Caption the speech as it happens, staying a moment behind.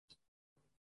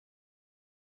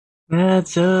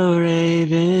That's so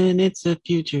Raven. It's a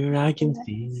future I can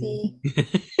see. See,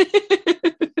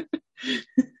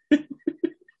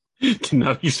 Did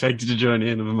not expect you to join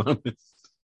in, if I'm honest.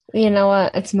 you know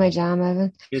what? It's my jam,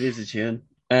 Evan. It is a tune.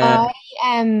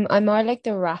 I'm more like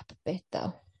the rap bit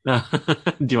though. Do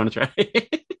you want to try?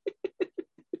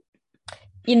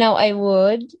 I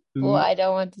would, but I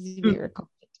don't want it to be recorded.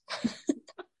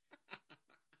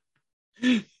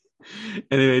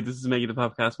 Anyway, this is Making the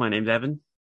Podcast. My name's Evan.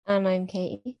 And I'm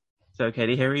Katie. So,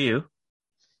 Katie, how are you?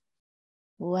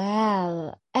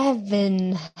 Well,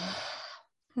 Evan,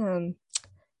 um,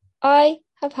 I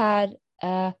have had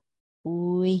a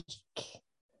week.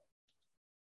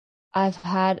 I've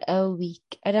had a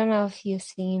week. I don't know if you've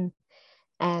seen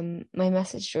my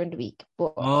message during the week,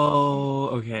 but Oh,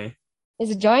 okay.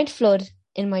 there's a giant flood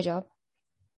in my job.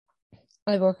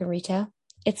 I work in retail.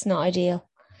 It's not ideal.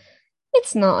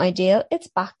 It's not ideal. It's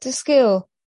back to school.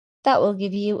 That will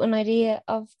give you an idea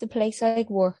of the place I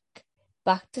work.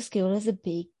 Back to school is a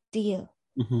big deal.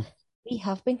 Mm-hmm. We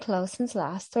have been closed since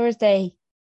last Thursday.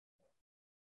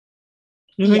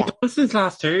 You've been Yeah. closed since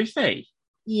last Thursday.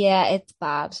 Yeah, it's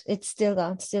bad. It's still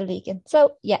gone, still leaking.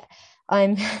 So yeah,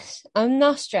 I'm I'm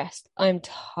not stressed. I'm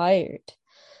tired.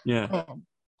 Yeah.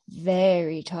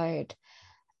 Very tired.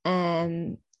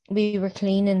 Um, we were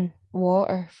cleaning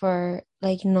water for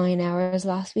like 9 hours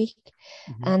last week.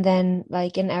 Mm-hmm. And then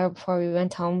like an hour before we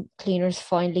went home, cleaners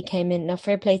finally came in. Now,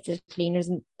 fair play to the cleaners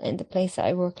in the place that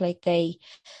I work, like they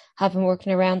have been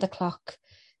working around the clock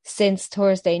since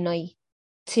Thursday night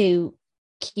to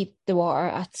keep the water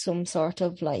at some sort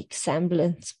of like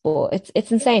semblance, but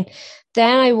it's insane.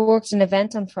 Then I worked an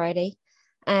event on Friday.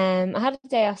 I had a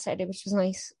day off Saturday, which was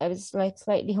nice. I was like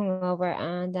slightly hungover,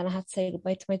 and then I had to say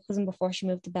goodbye to my cousin before she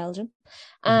moved to Belgium.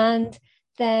 And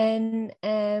then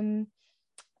I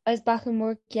was back in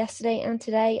work yesterday and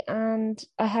today, and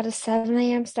I had a 7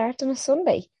 a.m. start on a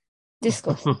Sunday.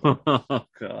 Disgusting. Oh,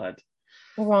 God.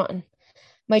 Rotten.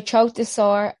 My throat is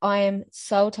sore. I am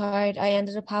so tired. I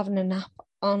ended up having a nap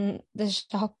on the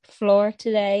shop floor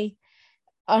today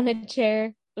on a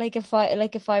chair, like a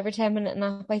 5 or 10 minute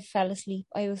nap. I fell asleep.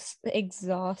 I was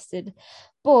exhausted.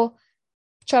 But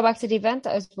throw back to the event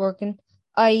that I was working.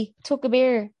 I took a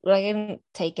beer. Well, I didn't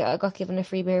take it. I got given a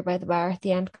free beer by the bar at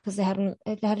the end because they had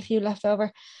a few left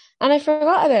over. And I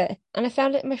forgot about it. And I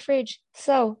found it in my fridge.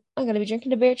 So I'm gonna be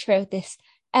drinking a beer throughout this.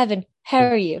 Evan, how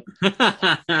are you?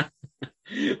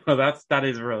 Well, that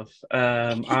is rough.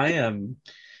 I'm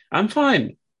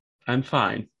fine. I'm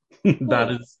fine.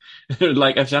 That Good. is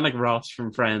like I sound like Ross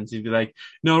from Friends. He'd be like,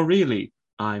 "No, really,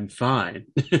 I'm fine."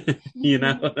 You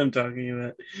know what I'm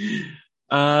talking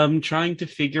about? Trying to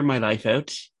figure my life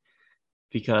out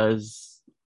because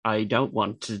I don't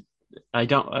want to. I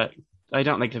don't. I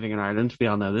don't like living in Ireland. We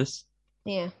all know this.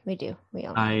 Yeah, we do. We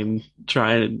all know. I'm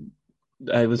trying.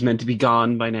 I was meant to be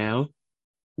gone by now.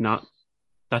 Not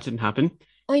that didn't happen.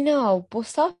 I know, but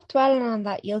stop dwelling on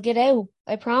that. You'll get out.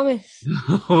 I promise.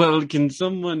 Well, can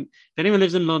someone, if anyone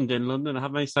lives in London, I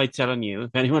have my sights set on you.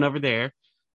 If anyone over there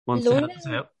wants to help us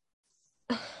London,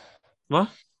 out, what?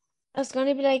 I was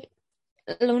gonna be like,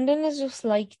 London is just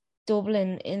like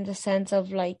Dublin in the sense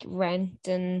of like rent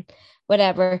and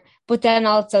whatever, but then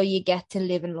also you get to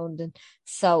live in London.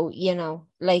 So,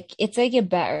 like it's like a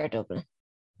better Dublin.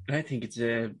 I think it's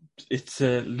a,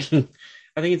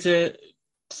 I think it's a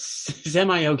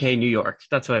semi okay New York.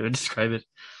 That's how I would describe it.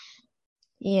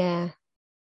 Yeah.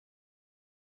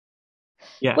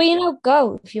 Yeah, Well,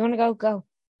 go. If you want to go, go.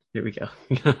 here we go.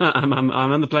 I'm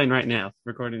on the plane right now.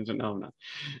 Recording, no, I'm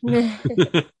No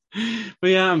not. But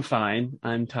yeah, I'm fine.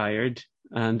 I'm tired,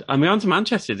 and I'm going to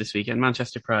Manchester this weekend.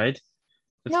 Manchester Pride.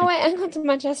 That's way, I'm going to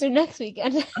Manchester next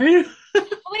weekend. Are you?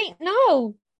 Wait,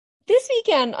 no. This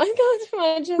weekend, I'm going to Wait,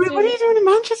 Manchester. what are you doing in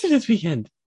Manchester this weekend?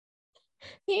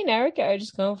 Me and Erica are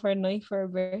just going for a night for her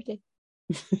birthday.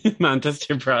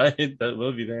 Manchester Pride, that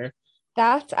will be there.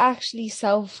 That's actually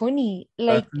so funny.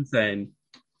 That's Like, insane.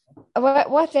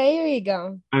 what day are you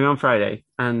going? I'm on Friday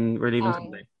and we're leaving Um,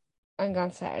 Sunday. I'm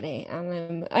going Saturday,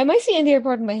 and I might see you in the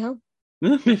airport on my home.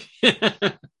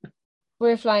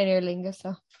 We're flying Aer Lingus,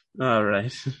 so All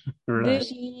right. Right.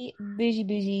 bougie, bougie,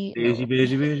 bougie. Bougie, No,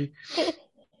 bougie, bougie.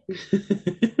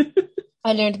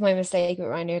 I learned my mistake with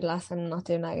Ryanair the last time. I'm not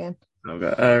doing that again. Oh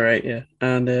God. All right, yeah.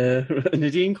 And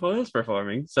Nadine Coyle's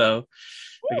performing, so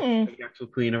Hmm. the actual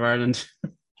Queen of Ireland.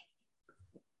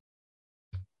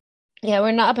 Yeah,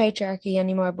 we're not a patriarchy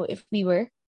anymore, but if we were,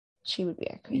 she would be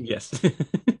our queen. Yes.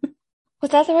 Was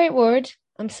that the right word?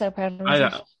 I'm so proud of I don't know.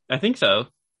 myself. I think so.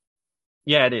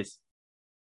 Yeah, it is.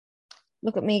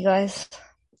 Look at me, guys,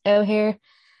 out here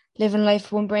living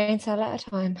life one brain cell at a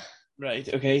time. Right.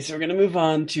 Okay. So we're going to move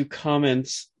on to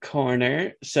comments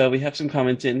corner. So we have some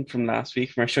comments in from last week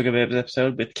from our Sugar Babes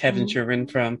episode with Kevin Mhm. Sherwin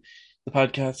from the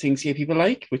podcast Things Gay People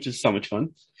Like, which is so much fun.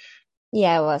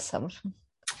 Yeah, it was so much fun.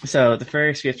 So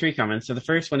we have three comments. So the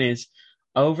first one is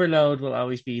Overload will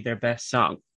always be their best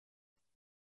song.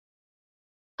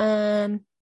 Um,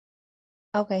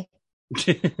 okay.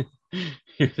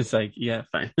 You're just like, yeah,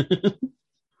 fine.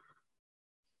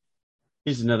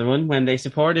 Here's another one. When they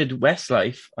supported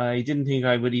Westlife, I didn't think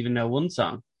I would even know one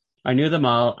song. I knew them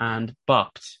all and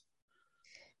bopped.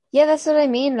 Yeah, that's what I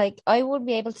mean. Like, I would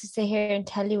be able to sit here and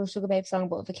tell you a Sugar Babe song,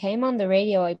 but if it came on the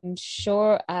radio, I'm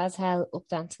sure as hell up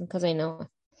dancing because I know it.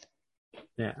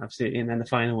 Yeah, absolutely. And then the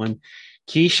final one,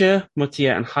 Keisha,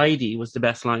 Mutia, and Heidi was the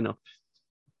best lineup.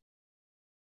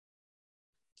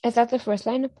 Is that the first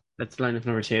lineup? That's lineup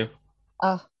number two.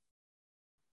 Oh,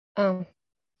 um,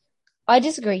 I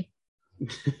disagree.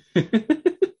 I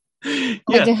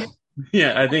Yeah, do.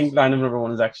 yeah. I think lineup number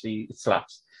one is actually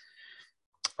slaps.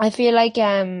 I feel like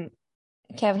Kevin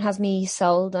has me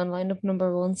sold on lineup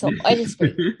number one, so I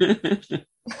disagree.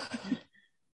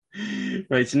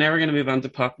 Right, so now we're going to move on to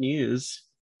pop news.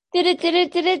 Did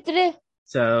it.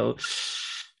 So,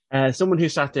 someone who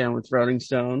sat down with Rolling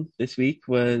Stone this week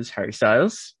was Harry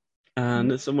Styles.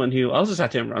 And someone who also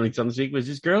sat down with Rolling Stone this week was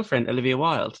his girlfriend, Olivia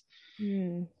Wilde.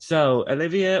 Hmm. So,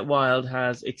 Olivia Wilde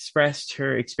has expressed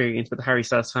her experience with the Harry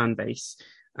Styles fan base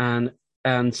and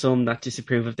some that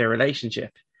disapprove of their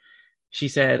relationship. She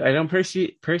said, I don't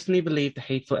personally believe the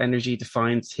hateful energy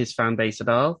defines his fan base at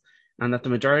all, and that the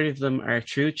majority of them are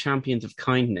true champions of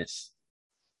kindness.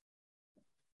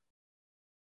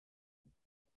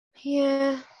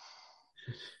 Yeah,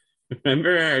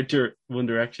 Remember our One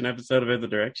Direction episode about the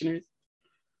Directioners?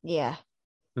 yeah.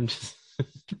 I'm just,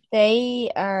 They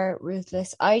are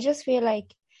ruthless. I just feel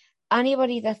like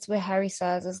anybody that's with Harry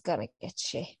Styles is gonna get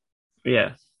shit.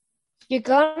 yeah, You're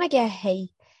gonna get hate.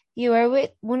 You are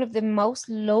with one of the most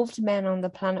loved men on the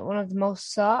planet, one of the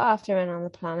most sought after men on the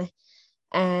planet.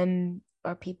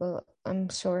 Or people, I'm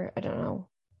sure, I don't know.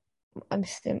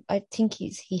 I think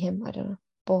he's he, him, I don't know.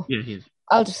 But yeah, he's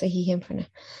I'll just say he, him for now.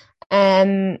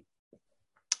 Um,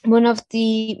 one of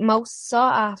the most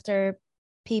sought after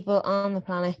people on the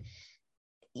planet.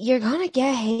 You're gonna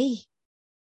get hate.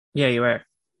 yeah, you are.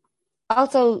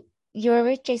 Also, you were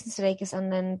with Jason Sudeikis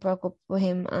and then broke up with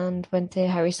him and went to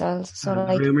Harry Styles. So And the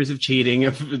like, rumors of cheating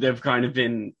they've kind of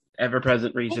been ever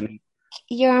present recently.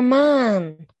 you're a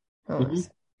man. Mhm.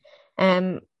 Honest.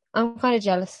 I'm kind of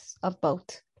jealous of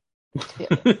both.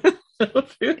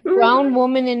 Brown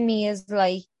woman in me is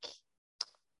like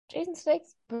Jason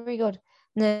Sudeikis, very good.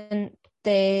 And then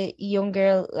the young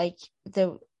girl, like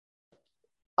the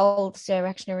old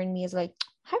directioner in me, is like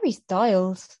Harry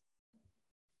Styles.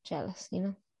 Jealous, you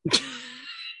know.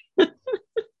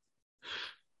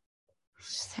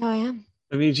 It's just how I am.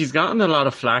 I mean, she's gotten a lot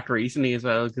of flack recently as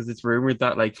well because it's rumored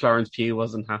that like Florence Pugh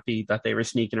wasn't happy that they were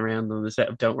sneaking around on the set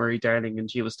of Don't Worry, Darling, and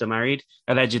she was still married,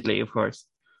 allegedly, of course.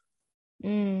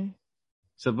 Mm.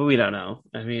 So, but we don't know.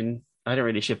 I mean, I don't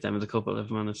really ship them as a couple, if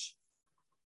I'm honest.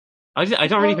 I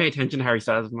don't really pay Well, attention to Harry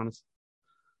Styles, if I'm honest.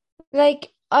 like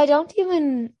I don't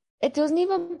even. It doesn't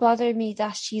even bother me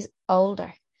that she's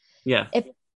older. Yeah,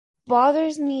 It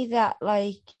bothers me that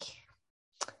like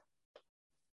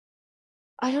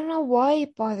I don't know why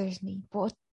it bothers me,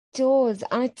 but it does.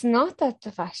 And it's not that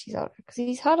the fact she's older, because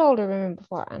he's had older women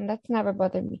before, and that's never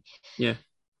bothered me. yeah.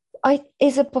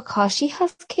 Is it because she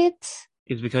has kids?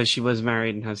 It's because she was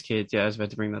married and has kids. Yeah, I was about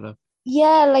to bring that up.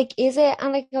 Yeah, like is it?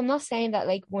 And like I'm not saying that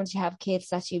like once you have kids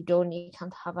that you've done, you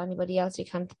can't have anybody else, you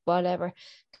can't whatever,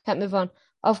 can't move on.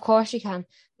 Of course you can.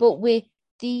 But with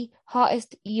the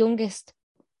hottest, youngest,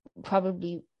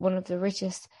 probably one of the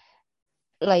richest,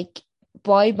 like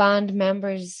boy band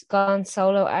members gone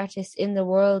solo artists in the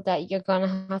world that you're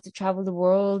gonna have to travel the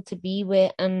world to be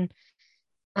with and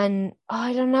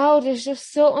I don't know, there's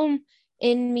just something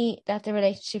in me that the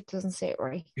relationship doesn't sit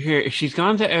right. Here, she's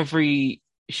gone to every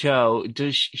show.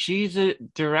 She's a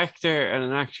director and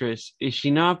an actress. Is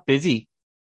she not busy?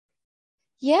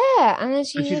 Yeah, and then And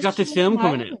she she's was got this just film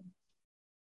coming out.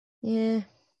 retiring. Yeah.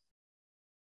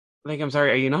 Like, I'm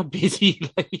sorry, are you not busy?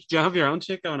 Like, do you have your own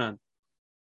shit going on?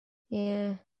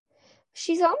 Yeah.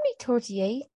 She's only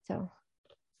 38 though.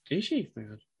 Is she? My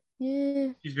God. Yeah.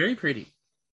 She's very pretty.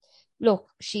 Look,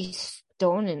 she's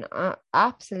stunning.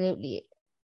 Absolutely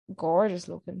gorgeous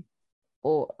looking.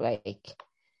 But like,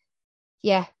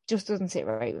 yeah, just doesn't sit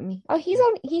right with me. Oh,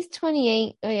 he's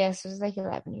 28. Oh yeah, so it's like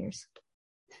 11 years.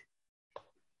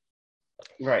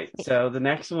 Right. So the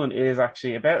next one is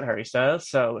actually about Harry Styles.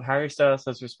 So Harry Styles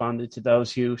has responded to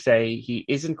those who say he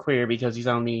isn't queer because he's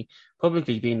only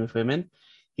publicly been with women.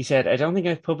 He said, I don't think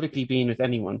I've publicly been with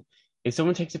anyone. If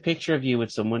someone takes a picture of you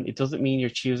with someone, it doesn't mean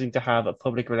you're choosing to have a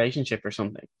public relationship or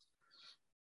something.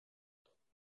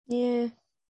 Yeah.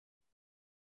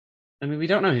 I mean, we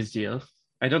don't know his deal.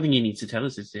 I don't think he needs to tell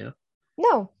us his deal.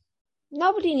 No,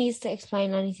 nobody needs to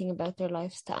explain anything about their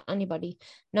lives to anybody,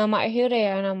 no matter who they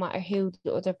are, no matter who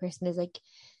the other person is. Like,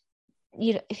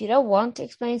 if you don't want to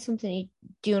explain something, you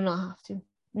do not have to,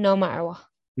 no matter what.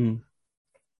 Hmm.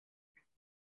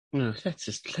 No, let's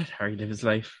just let Harry live his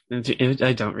life.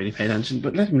 I don't really pay attention,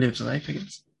 but let him live his life, I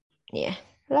guess. Yeah,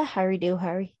 let Harry do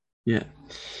Harry. Yeah.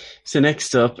 So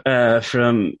next up,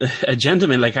 from a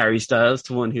gentleman like Harry Styles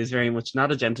to one who's very much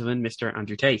not a gentleman, Mr.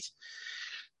 Andrew Tate.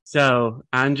 So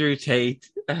Andrew Tate,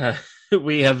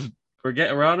 we're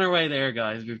on our way there,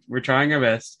 guys. We're trying our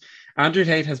best. Andrew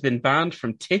Tate has been banned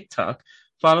from TikTok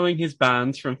following his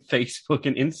bans from Facebook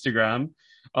and Instagram.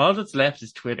 All that's left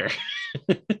is Twitter.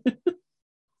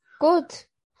 Good.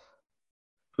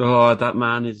 Oh, that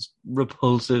man is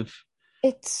repulsive.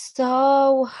 It's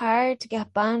so hard to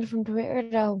get banned from Twitter,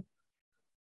 though.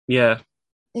 Yeah.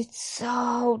 It's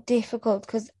so difficult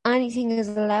because anything is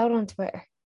allowed on Twitter.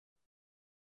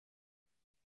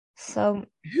 So,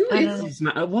 Who is this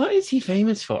man? What is he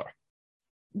famous for?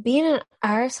 Being an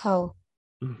arsehole.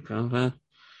 Oh, God, man.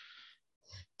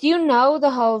 Do you know the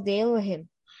whole deal with him?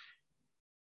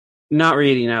 Not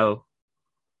really, no.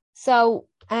 So,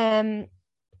 like,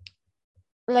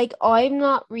 I'm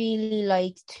not really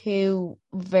like too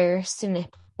versed in it,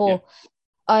 but Yeah.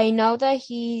 I know that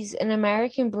he's an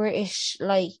American British,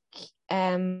 like,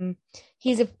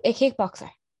 he's a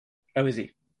kickboxer, Oh, is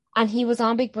he? and he was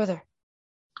on Big Brother.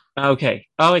 Okay.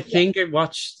 Oh, I think I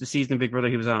watched the season of Big Brother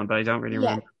he was on, but I don't really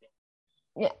remember.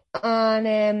 Yeah,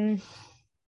 and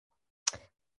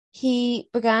he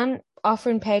began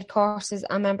offering paid courses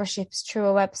and memberships through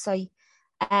a website,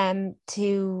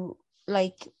 to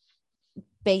like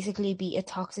basically be a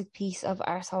toxic piece of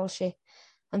arsehole shit.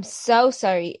 I'm so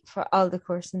sorry for all the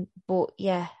cursing, but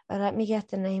yeah, let me get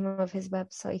the name of his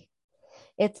website.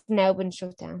 It's now been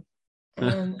shut down.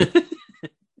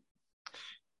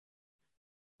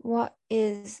 What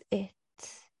is it?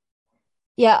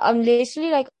 Yeah, I'm literally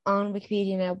like on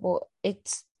Wikipedia now, but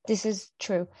this is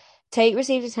true. Tate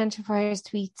received attention for his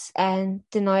tweets and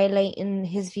denying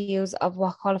his views of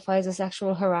what qualifies as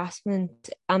sexual harassment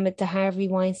amid the Harvey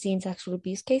Weinstein sexual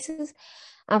abuse cases,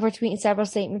 and for tweeting several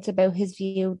statements about his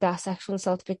view that sexual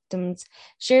assault victims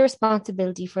share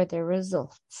responsibility for their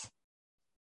results.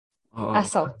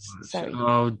 Assaults, sorry.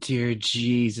 Oh, dear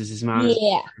Jesus, this man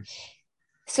Yeah.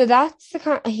 So that's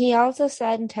he also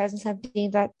said in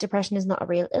 2017 that depression is not a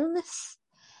real illness.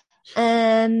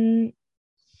 There's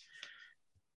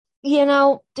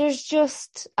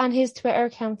just, and his Twitter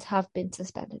accounts have been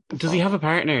suspended before. Does he have a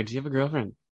partner? Does he have a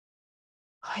girlfriend?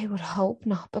 I would hope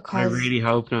not, because I really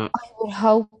hope not. I would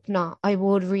hope not. I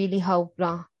would really hope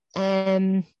not.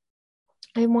 I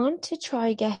want to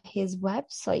try get his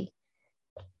website.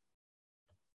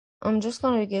 I'm just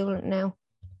gonna Google it now.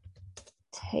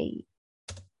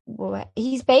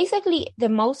 He's basically the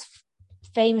most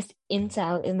famous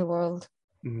incel in the world.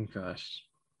 Oh gosh.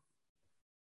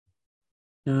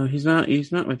 No, he's not.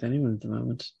 He's not with anyone at the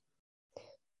moment.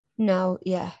 No,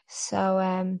 yeah.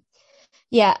 So,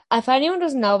 yeah. If anyone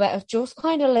doesn't know about it, just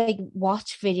kind of like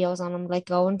watch videos on him, like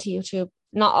go onto YouTube,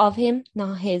 not of him,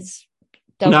 not his.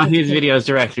 Not his videos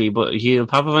directly, but he'll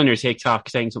pop up on your TikTok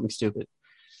saying something stupid.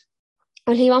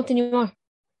 Well, he won't anymore.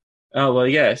 Oh well,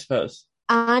 yeah, I suppose.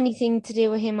 Anything to do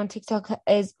with him on TikTok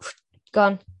is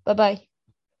gone. Bye-bye.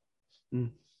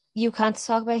 You can't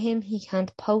talk about him. He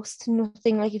can't post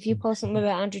nothing. Like, if you post something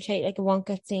about Andrew Tate, like, it won't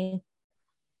get seen.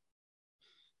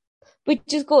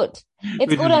 Which is good.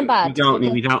 It's good and bad.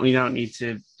 We don't need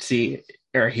to see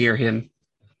or hear him.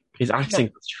 His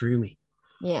accent goes through me.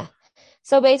 Yeah.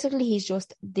 So basically, he's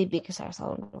just the biggest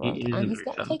arsehole in the world, and he's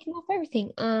got taken off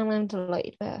everything, and I'm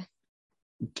delighted about it.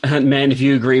 And men, if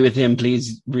you agree with him,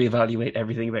 please reevaluate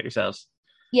everything about yourselves.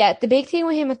 Yeah, the big thing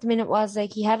with him at the minute was,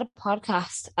 like, he had a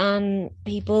podcast, and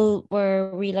people were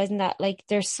realizing that, like,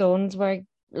 their sons were,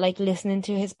 like, listening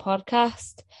to his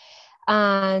podcast,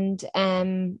 and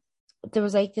there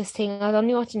was, like, this thing. I was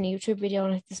only watching a YouTube video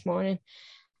on it this morning,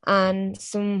 and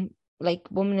some, like,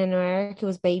 woman in America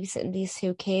was babysitting these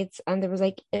two kids, and there was,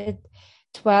 like, a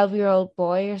 12-year-old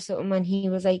boy or something, and he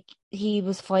was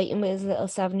fighting with his little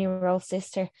 7-year-old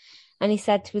sister, and he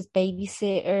said to his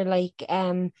babysitter, like,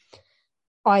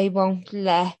 I won't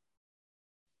let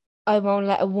I won't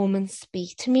let a woman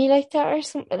speak to me like that or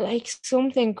something like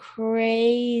something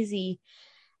crazy.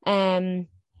 Um,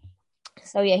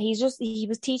 so yeah, he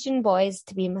was teaching boys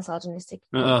to be misogynistic,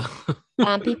 Uh,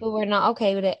 and people were not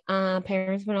okay with it, and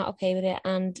parents were not okay with it,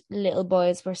 and little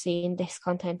boys were seeing this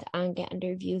content and getting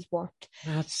their views warped.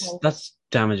 So that's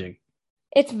damaging.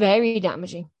 it's very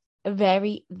damaging.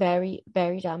 Very, very,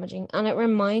 very damaging. And it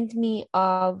reminds me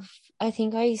of, I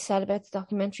think I said about the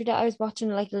documentary that I was watching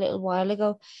like a little while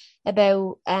ago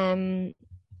about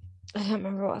I can't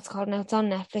remember what it's called now. It's on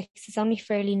Netflix. It's only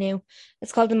fairly new.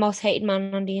 It's called The Most Hated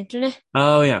Man on the Internet.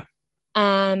 Oh yeah.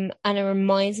 And it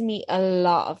reminds me a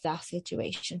lot of that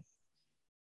situation.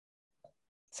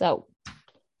 So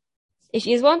if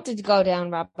you wanted to go down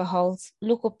rabbit holes,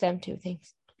 look up them two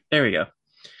things. There we go.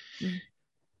 Mm.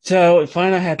 So,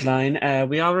 final headline.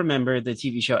 We all remember the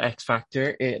TV show X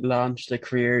Factor. It launched the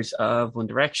careers of One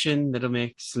Direction, Little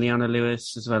Mix, Leona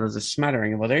Lewis, as well as a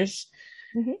smattering of others.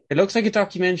 Mm-hmm. It looks like a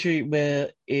documentary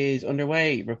is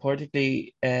underway.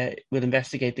 Reportedly, will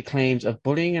investigate the claims of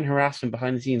bullying and harassment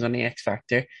behind the scenes on the X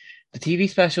Factor. The TV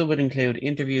special would include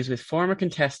interviews with former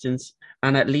contestants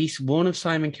and at least one of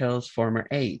Simon Cowell's former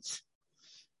aides.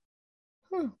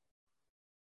 I'm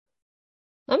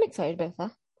excited about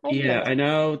that. Yeah, I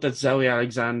know that Zoe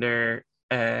Alexander,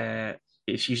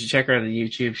 you should check her out on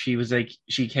YouTube.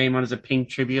 She came on as a Pink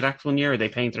tribute act one year, or they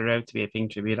painted her out to be a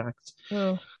Pink tribute act.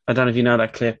 Oh. I don't know if you know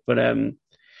that clip, but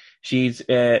she's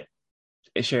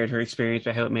shared her experience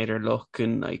about how it made her look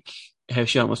and like how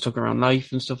she almost took her own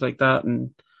life and stuff like that,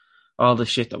 and all the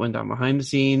shit that went on behind the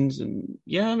scenes. And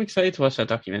yeah, I'm excited to watch that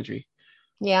documentary.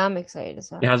 Yeah, I'm excited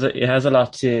as well. It has a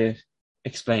lot to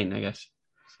explain, I guess.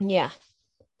 Yeah.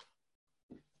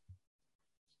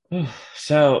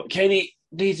 So, Katie,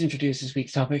 please introduce this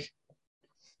week's topic.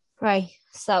 Right.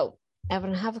 So,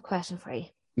 Evan, I have a question for you.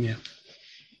 Yeah.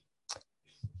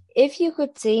 If you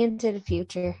could see into the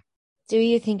future, do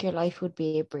you think your life would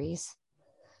be a breeze?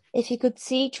 If you could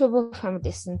see trouble from a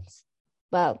distance,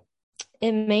 well,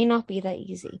 it may not be that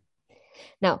easy.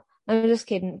 Now, I'm just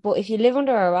kidding, but if you live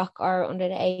under a rock or under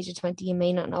the age of 20, you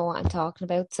may not know what I'm talking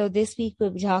about. So this week we'll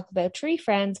be talking about 3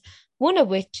 friends, one of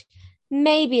which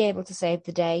may be able to save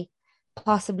the day,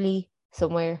 possibly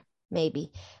somewhere, maybe.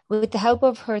 With the help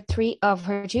of her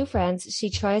 2 friends, she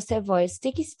tries to avoid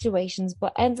sticky situations,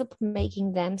 but ends up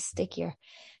making them stickier.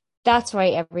 That's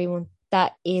right, everyone.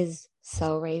 That is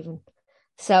So Raven.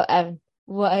 So, Evan,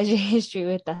 what is your history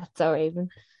with That's So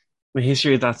Raven? My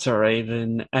history with That's So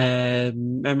Raven.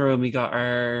 Remember when we got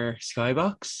our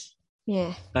Skybox?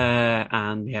 Yeah.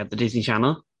 And we had the Disney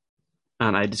Channel.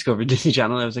 And I discovered Disney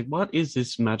Channel. I was like, what is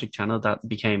this magic channel that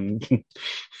became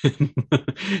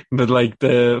but like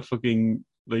the fucking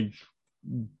like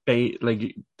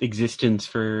existence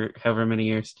for however many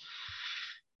years.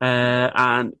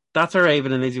 And That's So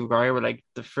Raven and Lizzie McGuire were like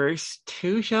the first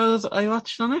 2 shows I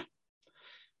watched on it.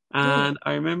 And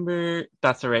I remember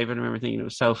That's So Raven. I remember thinking it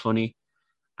was so funny.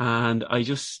 And I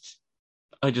just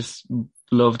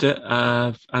loved it.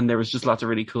 And there was just lots of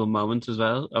really cool moments as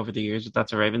well over the years with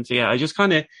That's So Raven. So yeah, I just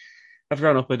kind of have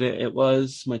grown up with it. It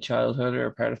was my childhood or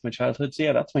a part of my childhood. So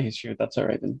yeah, that's my history with That's So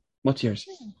Raven. What's yours?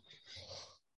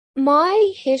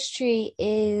 My history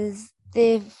is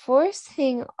the first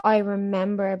thing I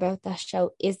remember about that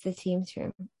show is the theme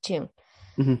tune.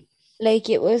 Mm-hmm. Like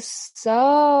it was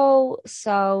so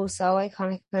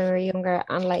iconic when we were younger,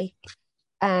 and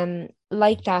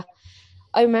like that.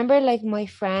 I remember like my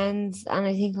friends and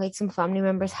I think like some family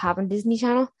members having Disney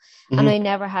Channel, and I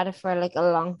never had it for like a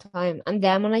long time. And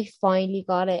then when I finally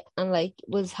got it and like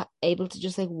was able to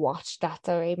just like watch that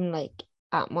or even like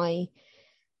at my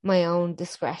own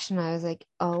discretion, I was like,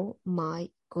 oh my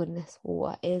goodness,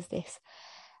 what is this?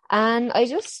 And I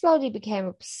just slowly became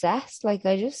obsessed. Like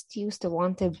I just used to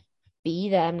want to be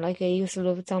them. Like I used to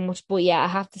love it so much. But yeah, I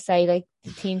have to say, like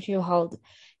the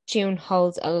tune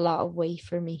holds a lot of weight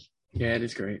for me. Yeah, it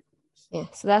is great. Yeah,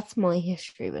 so that's my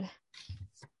history with it.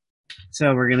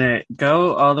 So we're gonna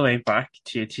go all the way back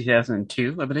to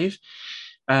 2002, I believe,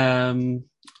 and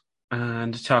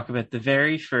talk about the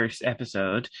very first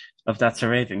episode of That's So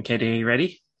Raven. Katie, are you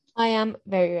ready? I am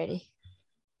very ready.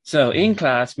 So in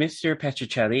class, Mr.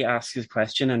 Petrocelli asks his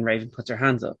question and Raven puts her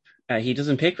hands up. He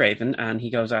doesn't pick Raven and he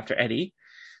goes after Eddie.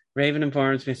 Raven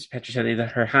informs Mr. Petrocelli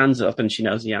that her hand's up and she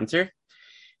knows the answer.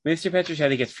 Mr.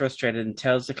 Petrocelli gets frustrated and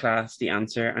tells the class the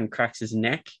answer and cracks his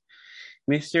neck.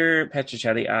 Mr.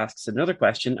 Petrocelli asks another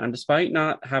question, and despite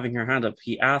not having her hand up,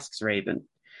 he asks Raven.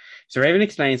 So Raven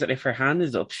explains that if her hand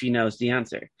is up, she knows the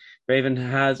answer. Raven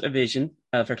has a vision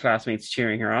of her classmates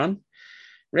cheering her on.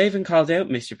 Raven calls out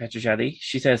Mr. Petrocelli.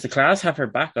 She says the class have her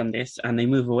back on this and they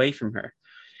move away from her.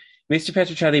 Mr.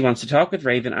 Petrocelli wants to talk with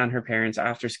Raven and her parents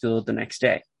after school the next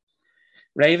day.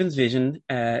 Raven's vision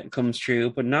comes true,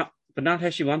 but not how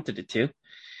she wanted it to.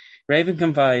 Raven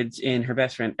confides in her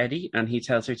best friend Eddie, and he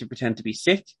tells her to pretend to be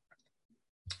sick.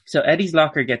 So Eddie's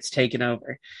locker gets taken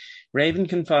over. Raven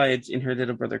confides in her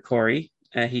little brother Corey.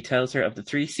 He tells her of the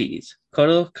 3 C's: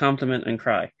 cuddle, compliment, and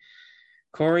cry.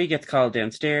 Corey gets called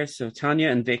downstairs, so Tanya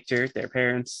and Victor, their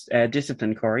parents,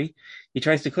 discipline Corey. He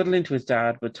tries to cuddle into his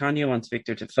dad, but Tanya wants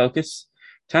Victor to focus.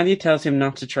 Tanya tells him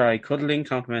not to try cuddling,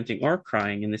 complimenting, or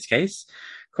crying in this case.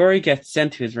 Corey gets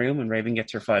sent to his room, and Raven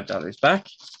gets her $5 back.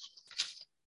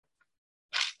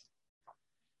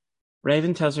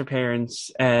 Raven tells her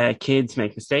parents kids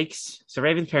make mistakes. So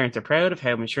Raven's parents are proud of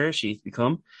how mature she's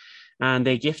become, and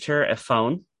they gift her a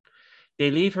phone.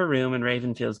 They leave her room, and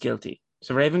Raven feels guilty.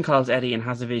 So Raven calls Eddie and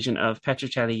has a vision of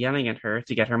Petrocelli yelling at her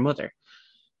to get her mother.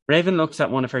 Raven looks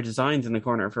at one of her designs in the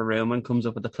corner of her room and comes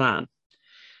up with a plan.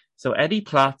 So Eddie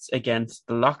plots against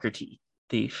the locker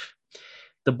thief.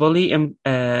 The bully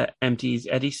empties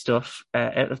Eddie's stuff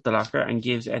out of the locker and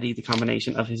gives Eddie the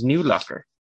combination of his new locker.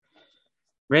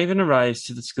 Raven arrives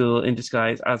to the school in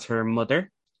disguise as her mother.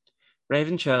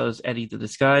 Raven shows Eddie the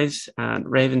disguise, and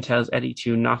Raven tells Eddie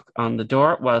to knock on the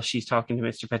door while she's talking to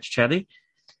Mr. Petrocelli.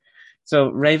 So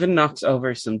Raven knocks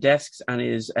over some desks and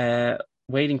is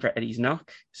waiting for Eddie's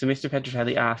knock. So Mr.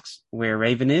 Petrocelli asks where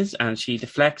Raven is, and she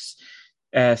deflects,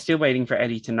 still waiting for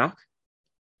Eddie to knock.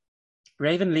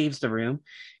 Raven leaves the room.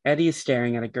 Eddie is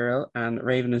staring at a girl, and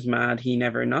Raven is mad he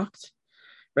never knocked.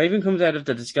 Raven comes out of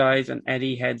the disguise, and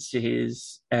Eddie heads to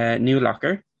his new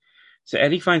locker. So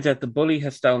Eddie finds out the bully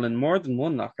has stolen more than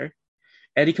one locker.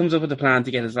 Eddie comes up with a plan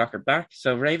to get his locker back.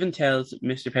 So Raven tells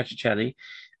Mr. Petrocelli,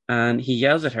 and he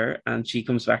yells at her, and she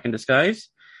comes back in disguise.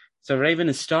 So Raven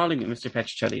is stalling with Mr.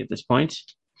 Petrocelli at this point.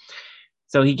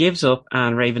 So he gives up,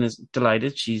 and Raven is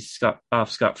delighted. She's got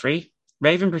off scot-free.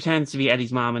 Raven pretends to be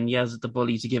Eddie's mom and yells at the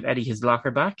bully to give Eddie his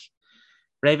locker back.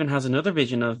 Raven has another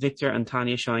vision of Victor and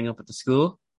Tanya showing up at the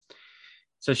school.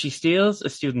 So she steals a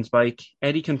student's bike.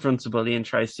 Eddie confronts the bully and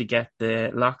tries to get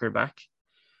the locker back.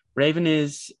 Raven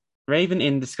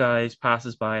in disguise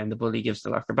passes by, and the bully gives the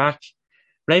locker back.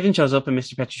 Raven shows up and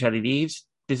Mr. Petrocelli leaves.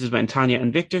 This is when Tanya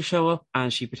and Victor show up,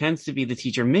 and she pretends to be the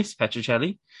teacher, Miss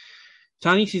Petrocelli.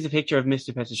 Tanya sees a picture of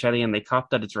Mr. Petrocelli, and they cop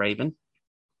that it's Raven.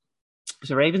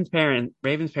 So Raven's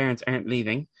parents aren't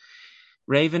leaving.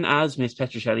 Raven, as Miss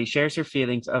Petrocelli, shares her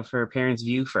feelings of her parents'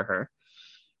 view for her.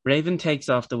 Raven takes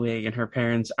off the wig, and her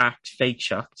parents act fake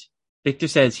shocked. Victor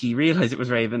says he realized it was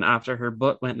Raven after her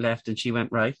butt went left and she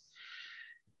went right.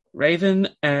 Raven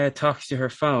talks to her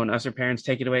phone as her parents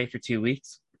take it away for 2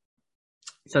 weeks.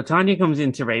 So Tanya comes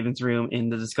into Raven's room in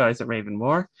the disguise that Raven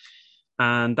wore,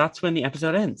 and that's when the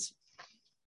episode ends.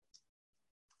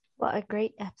 What a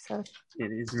great episode.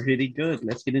 It is really good.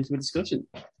 Let's get into a discussion.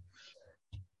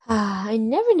 I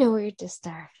never know where to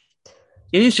start.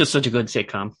 It is just such a good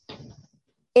sitcom.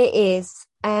 It is.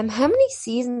 How many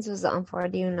seasons was it on for?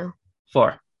 Do you know?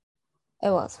 4. It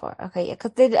was 4. Okay, yeah,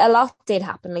 because a lot did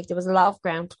happen. Like there was a lot of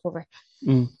ground to cover.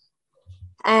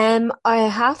 I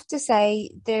have to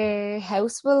say, their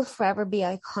house will forever be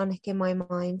iconic in my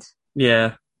mind.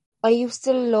 Yeah. I used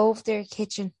to love their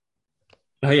kitchen.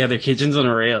 Oh yeah, their kitchen's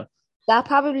unreal. That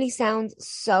probably sounds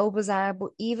so bizarre,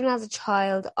 but even as a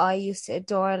child, I used to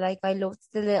adore. Like I loved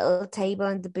the little table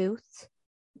and the booth.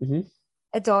 Mm-hmm.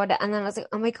 Adored it, and then I was like,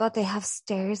 "Oh my god, they have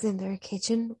stairs in their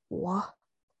kitchen! What?"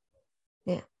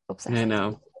 Yeah, obsessed. I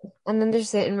know. And then their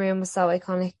sitting room was so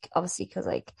iconic, obviously, because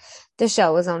like the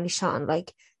show was only shot in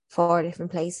like 4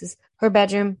 different places: her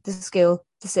bedroom, the school,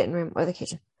 the sitting room, or the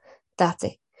kitchen. That's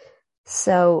it.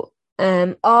 So, do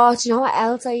you know what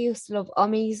else I used to love?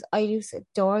 I used to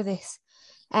adore this.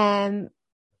 The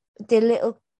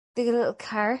little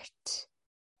cart.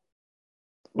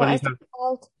 What is it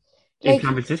called? In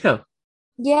San Francisco.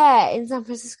 Yeah, in San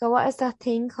Francisco. What is that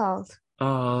thing called?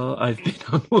 Oh, I've been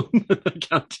on one. I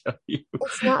can't tell you.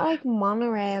 It's not like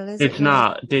monorail, is it? It's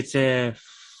not. It's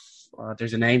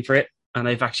there's a name for it, and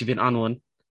I've actually been on one.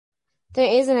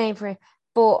 There is a name for it,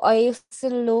 but I used to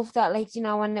love that, like, you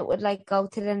know, when it would like go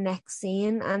to the next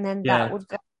scene, and then that would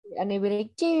go, and it would be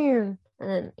like, Doom, and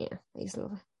then I used to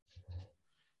love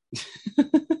it.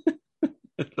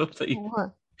 I love that you.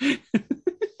 What?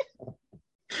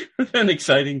 An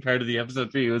exciting part of the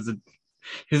episode for you is an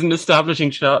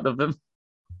establishing shot of the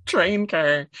train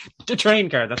car. The train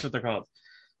car, that's what they're called.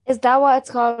 Is that what it's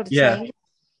called? Yeah. Train?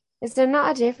 Is there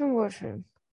not a different word for them?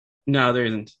 No, there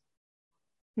isn't.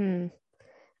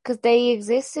 Because they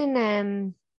exist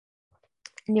in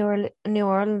New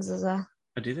Orleans as well.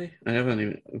 Oh, do they? I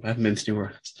haven't been to New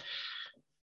Orleans.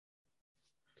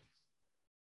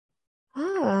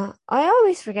 I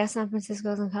always forget San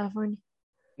Francisco's in California.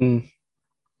 Mm.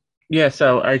 Yeah,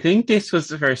 so I think this was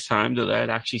the first time that I'd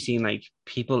actually seen like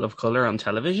people of color on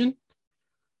television.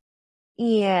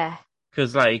 Yeah.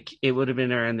 Because like it would have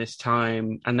been around this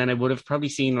time, and then I would have probably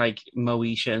seen like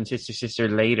Moesha and Sister Sister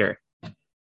later.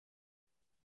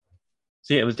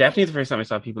 So yeah, it was definitely the first time I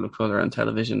saw people of color on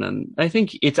television, and I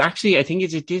think it's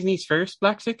Disney's first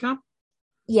black sitcom.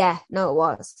 Yeah, no, it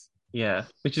was. Yeah,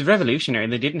 which is revolutionary.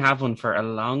 They didn't have one for a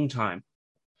long time.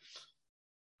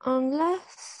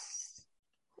 Unless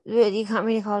well, you can't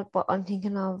really call it what I'm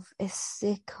thinking of a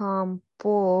sitcom,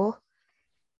 but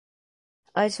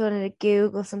I just wanted to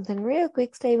Google something real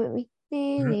quick. Stay with me.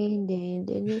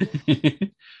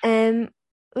 Um,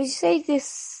 would you say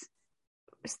this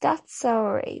is that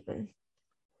Sour Raven?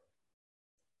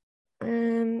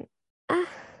 Um, ah,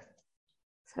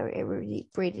 sorry, I really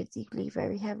breathed deeply,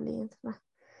 very heavily into that.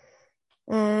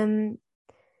 Um,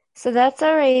 so that's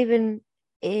Our Raven.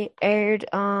 It aired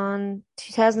on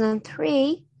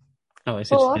 2003, Oh, I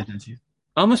said but 2002.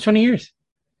 Almost 20 years.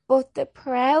 the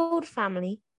Proud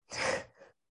Family.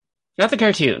 Not the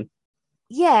cartoon.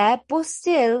 Yeah, but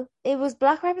still, it was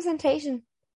black representation.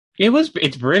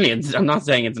 It's brilliant. I'm not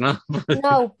saying it's not.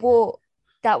 No, but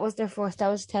that was their first. That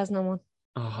was 2001.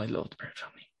 Oh, I love the Bird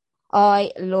Family.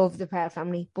 I love the Proud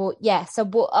Family, but yeah. So,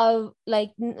 but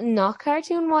like not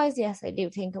cartoon wise, yes, I do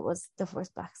think it was the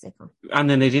first black sitcom. And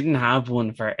then they didn't have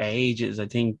one for ages. I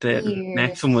think the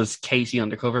next one Years. was Casey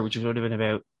Undercover, which would have been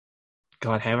about,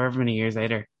 God, however many years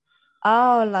later.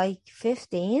 Oh, like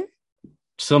 15?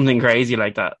 Something crazy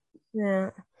like that.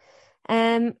 Yeah.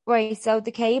 Right. So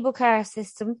the cable car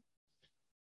system,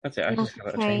 That's it. I not just the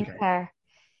got a train train car. car.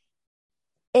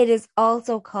 It is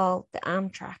also called the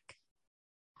Amtrak.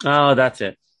 Oh, that's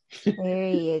it. There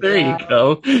you There you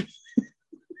go. go.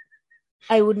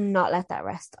 I would not let that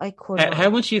rest. I could How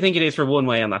not. much do you think it is for one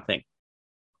way on that thing?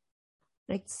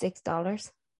 Like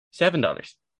 $6.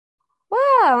 $7.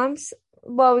 Wow.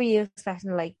 What were you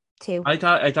expecting? Like two? I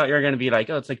thought you were going to be like,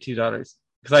 oh, it's like $2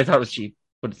 because I thought it was cheap,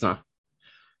 but it's not.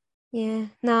 Yeah.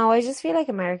 No, I just feel like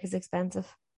America's expensive.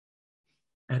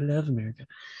 I love America.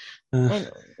 Uh,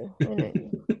 I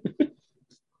know.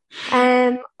 I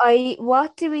know.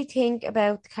 What do we think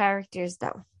about the characters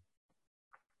though?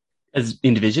 as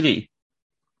individually,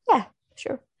 Yeah,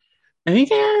 sure. I think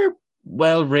they're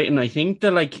well written. I think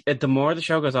that like the more the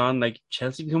show goes on, like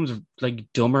Chelsea becomes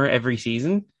like dumber every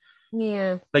season.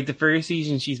 Yeah. Like the first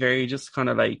season, she's very just kind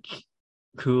of like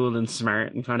cool and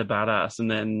smart and kind of badass, and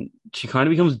then she kind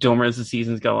of becomes dumber as the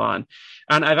seasons go on.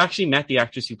 And I've actually met the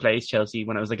actress who plays Chelsea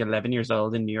when I was like 11 years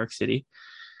old in New York City.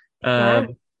 Wow.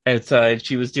 Outside,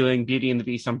 she was doing Beauty and the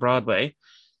Beast on Broadway,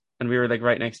 and we were like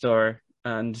right next door.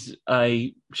 And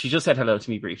she just said hello to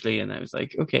me briefly, and I was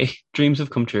like, okay, dreams have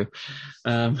come true.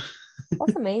 Um,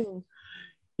 That's amazing.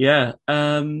 yeah,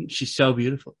 she's so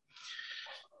beautiful.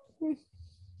 Hmm.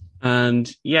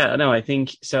 And yeah, no, I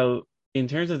think so. In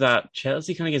terms of that,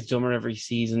 Chelsea kind of gets dumber every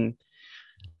season.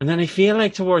 And then I feel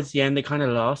like towards the end, they kind of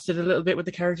lost it a little bit with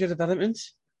the character development.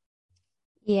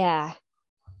 Yeah.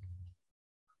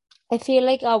 I feel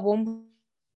like our one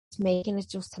was making it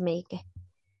just to make it.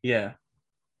 Yeah.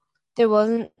 There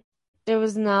wasn't there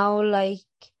was no like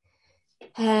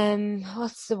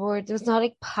what's the word? There was not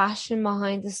like passion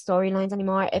behind the storylines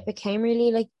anymore. It became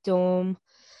really like dumb.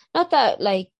 Not that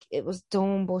like it was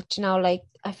dumb, but like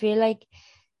I feel like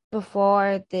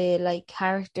before the like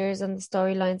characters and the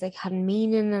storylines like had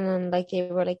meaning and then like they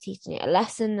were like teaching you a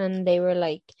lesson and they were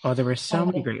like Oh, there were so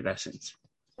many uh, great lessons.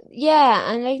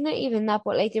 yeah, and like not even that,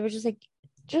 but like they were just like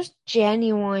just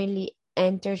genuinely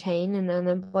entertaining and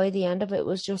then by the end of it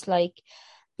was just like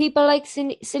people like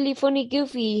silly funny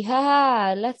goofy,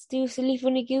 haha, let's do silly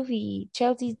funny goofy.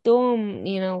 Chelsea's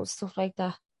dumb, stuff like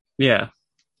that. Yeah.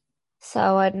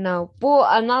 So I don't know. But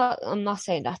I'm not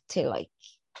saying that to like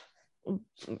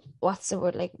what's the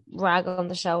word, like rag on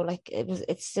the show. Like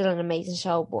it's still an amazing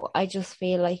show, but I just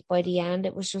feel like by the end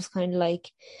it was just kind of like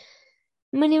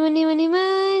money, money, money,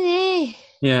 money.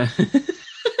 Yeah.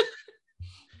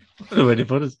 The way to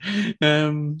put it.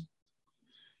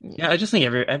 Yeah, I just think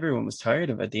everyone was tired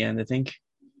of it at the end, I think.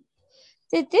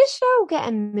 Did this show get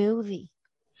a movie?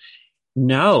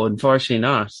 No, unfortunately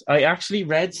not. I actually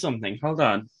read something. Hold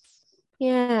on.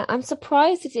 Yeah, I'm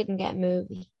surprised it didn't get a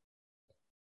movie.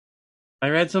 I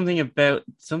read something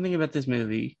about this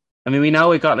movie. I mean, we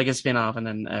know it got like a spin-off and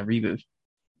then a reboot.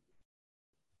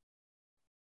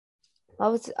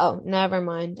 Oh, never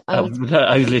mind. I Oh, was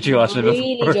I was literally watching it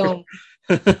really before. dumb.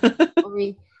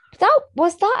 That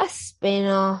was a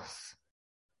spin-off?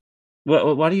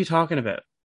 What are you talking about?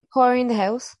 Corey in the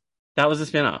House. That was a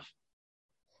spin-off.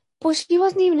 But she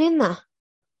wasn't even in that.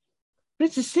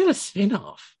 But it's still a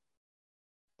spin-off.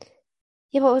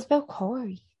 Yeah, but it was about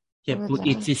Corey. Yeah, Or but that.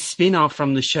 it's a spin-off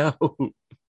from the show.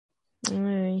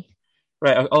 Alright.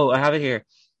 Right. Oh, I have it here.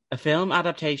 A film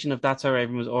adaptation of That's So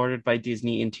Raven was ordered by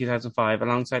Disney in 2005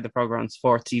 alongside the program's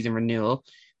fourth season renewal,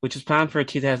 which was planned for a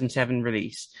 2007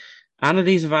 release.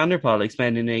 Anneliese van der Pol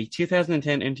explained in a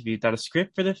 2010 interview that a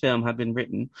script for the film had been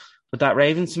written, but that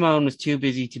Raven-Symoné was too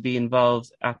busy to be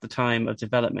involved at the time of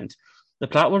development. The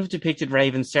plot would have depicted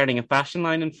Raven starting a fashion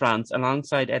line in France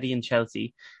alongside Eddie and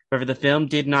Chelsea. However, the film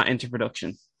did not enter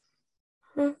production.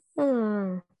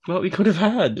 Hmm. What we could have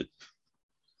had.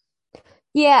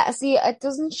 Yeah, see, it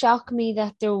doesn't shock me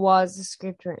that there was a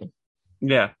script written.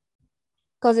 Yeah.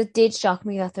 Because it did shock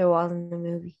me that there wasn't a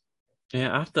movie.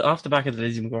 Yeah, off the back of the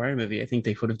Lizzie McGuire movie, I think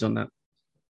they could have done that.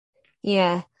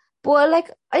 Yeah. But like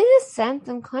in a sense,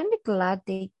 I'm kind of glad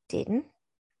they didn't.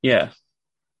 Yeah.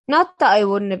 Not that I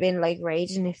wouldn't have been like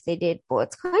raging if they did, but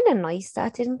it's kind of nice that I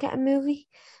didn't get a movie.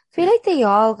 I feel like they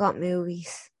all got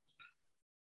movies,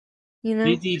 you know?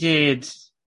 Lizzie did.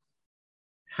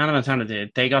 Hannah Montana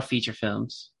did. They got feature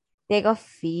films. They got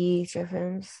feature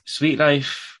films. Sweet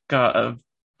Life got a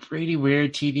pretty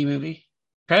weird TV movie.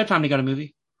 Proud Family got a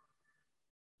movie.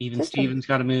 Even Just a, Stevens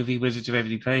got a movie. Wizards of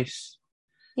Waverly Place.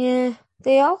 yeah,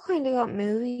 they all kind of got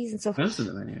movies and stuff. Most of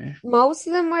them, anyway. Most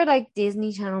of them were like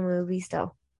Disney Channel movies,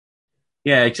 though.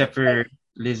 Yeah, except for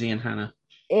Lizzie and Hannah.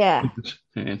 Yeah,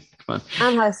 Yeah, come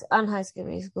on. and High School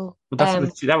Musical. But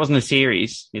that wasn't a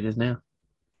series. It is now.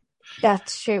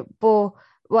 That's true. But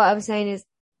what I'm saying is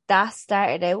that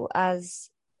started out as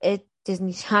a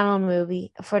Disney Channel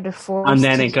movie for the first, And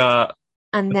then it got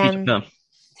and a feature then film.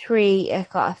 3 it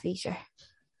got a feature.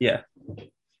 Yeah.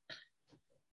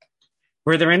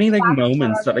 Were there any like That's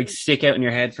moments that what I like stick out in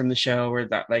your head from the show where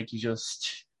that like you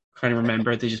just kind of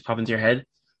remember it, they just pop into your head?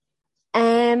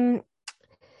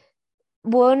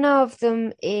 One of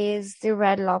them is the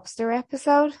Red Lobster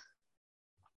episode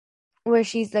where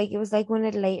she's like, it was like one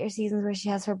of the later seasons where she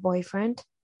has her boyfriend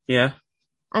Yeah.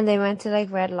 and they went to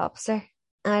like Red Lobster.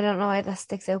 And I don't know why that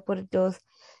sticks out, but it does.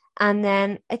 And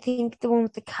then I think the one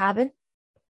with the cabin.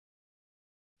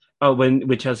 Oh, when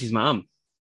with Chelsea's mom.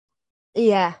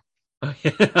 Yeah, Oh,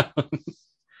 yeah.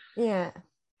 yeah.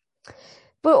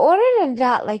 But other than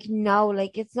that, like no,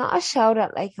 like it's not a show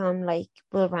that like I'm like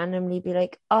will randomly be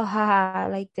like, oh haha,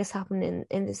 like this happened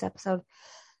in this episode.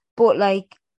 But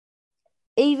like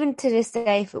even to this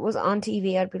day, if it was on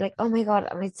TV, I'd be like, oh my God,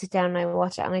 and I'd sit down and I'd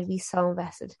watch it and I'd be so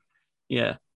invested.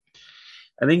 Yeah.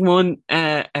 I think one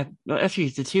actually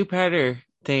it's a two-parter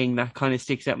thing that kind of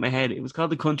sticks out in my head. It was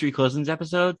called the Country Cousins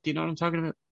episode. Do you know what I'm talking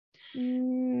about?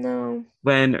 No.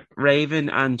 When Raven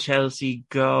and Chelsea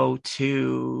go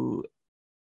to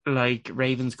like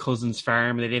Raven's cousin's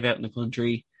farm, they live out in the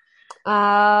country.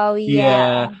 Oh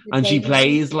Yeah, yeah. and she They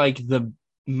plays like the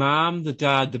mom, the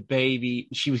dad, the baby.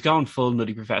 She was going full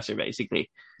Nutty Professor,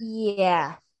 basically.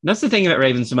 yeah. And that's the thing about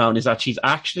Raven-Symoné is that she's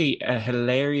actually a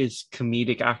hilarious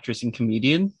comedic actress and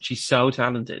comedian. She's so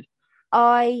talented.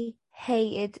 I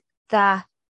hated that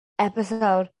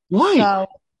episode Why? so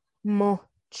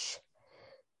much.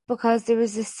 Because there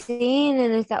was a scene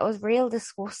in it that was real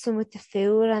disgusting with the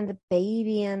food and the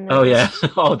baby and Oh yeah.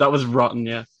 Oh, that was rotten.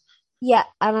 Yeah. yeah,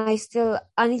 and I still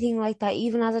anything like that,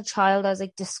 even as a child, I was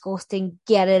like disgusting,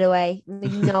 get it away.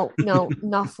 Like, no, no,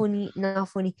 not funny, not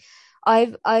funny.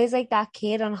 I was like that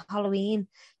kid on Halloween,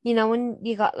 you know, when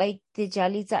you got like the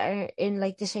jellies that are in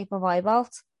like the shape of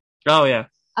eyeballs. Oh yeah.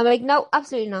 I'm like, no,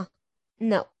 absolutely not.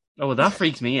 No. Oh well, that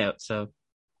freaks me out. So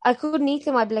I couldn't eat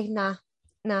them, I'd be like,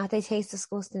 nah, they taste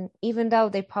disgusting. Even though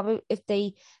they probably if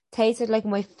they tasted like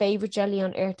my favorite jelly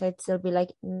on earth, I'd still be like,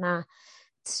 nah.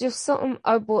 It's just something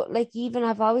but like even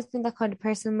I've always been that kind of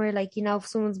person where like, you know, if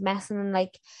someone's messing and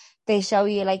like they show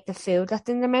you like the food that's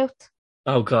in their mouth.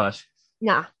 oh god.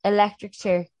 Nah, electric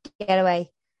chair, get away.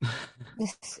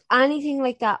 Anything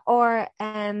like that. Or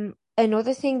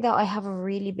another thing that I have a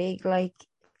really big like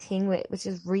thing with, which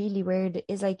is really weird,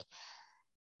 is like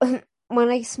when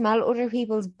I smell other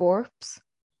people's burps.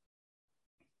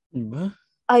 What?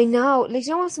 I know, like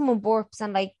you know when someone burps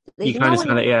and like You you kind know of when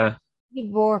smell it, yeah.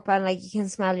 you burp and like you can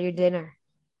smell your dinner.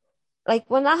 Like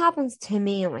when that happens to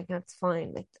me, I'm like, that's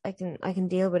fine. Like I can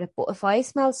deal with it. But if I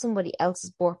smell somebody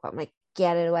else's burp, I'm like,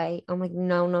 get it away. I'm like,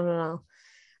 no, no, no, no.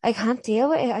 I can't deal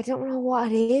with it. I don't know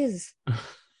what it is.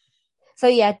 So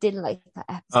yeah, I didn't like that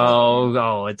episode.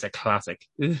 Oh, it's a classic.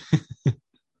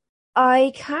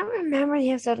 I can't remember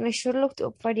the episode, and I should have looked it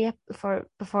up for the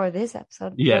before this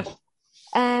episode. Yes.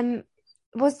 But,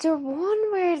 was there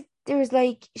one where there was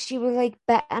like she was like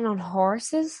betting on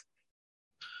horses?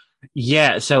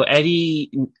 Yeah, so Eddie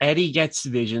gets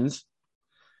visions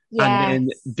And then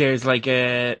Yes. there's like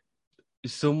a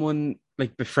someone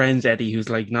like befriends Eddie who's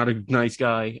like not a nice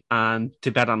guy and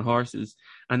to bet on horses,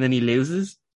 and then he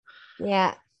loses.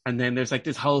 Yeah. And then there's like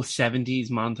this whole 70s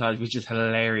montage, which is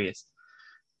hilarious.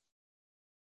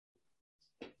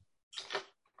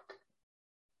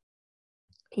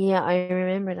 Yeah, I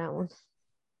remember that one.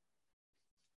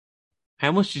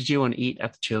 How much did you want to eat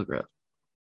at the Chill Grill?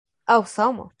 Oh,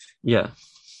 so much. Yeah.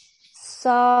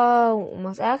 So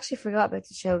much. I actually forgot about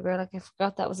the show, girl. Like I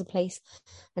forgot that was a place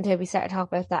until we started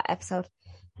talking about that episode.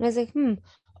 And I was like, hmm.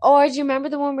 Or do you remember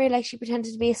the one where like she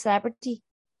pretended to be a celebrity?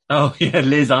 Oh yeah,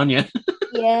 Liz Anya.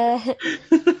 Yeah.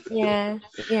 Yeah.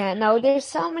 Yeah. No, there's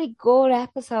so many good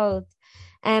episodes.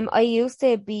 I used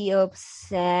to be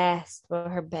obsessed with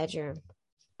her bedroom.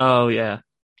 Oh yeah.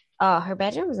 Oh, her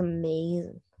bedroom was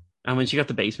amazing. And when she got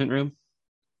the basement room.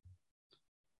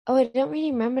 Oh, I don't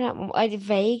really remember that one. I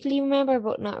vaguely remember,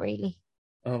 but not really.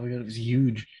 Oh my god, it was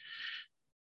huge.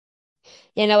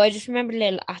 You know, I just remember the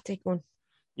little attic one.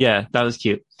 Yeah, that was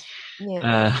cute.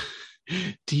 Yeah. Uh,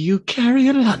 do you carry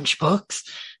a lunchbox?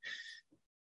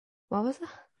 What was it?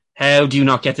 How do you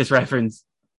not get this reference?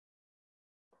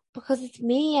 Because it's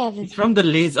me, Evan. It's from the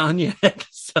Liz Anya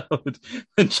episode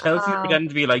when Chelsea's Oh, pretending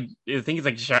to be like, I think it's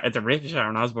like it's a riff of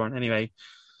Sharon Osbourne anyway.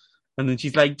 And then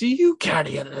she's like, "Do you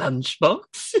carry a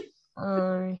lunchbox?"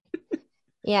 uh,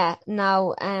 yeah.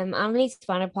 No, Annalise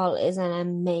Vanderpool is an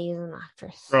amazing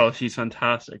actress, Bro, she's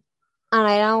fantastic. and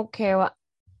I don't care what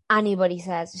anybody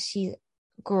says. She's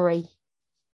great.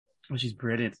 Oh, she's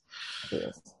brilliant. She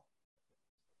is.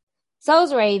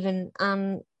 So's Raven,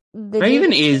 and the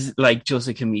Raven difference. is like just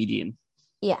a comedian.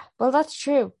 Yeah, well, that's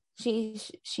true. She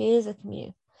is a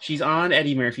comedian. She's on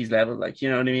Eddie Murphy's level, like you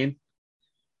know what I mean.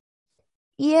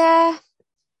 Yeah,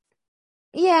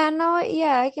 yeah. No,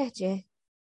 yeah, I get you.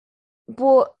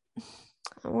 But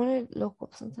I want to look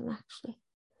up something actually.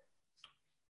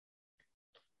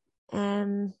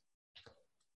 Um,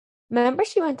 remember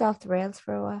she went off the rails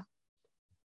for a while.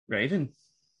 Raven,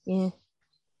 Yeah.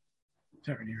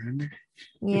 don't really remember.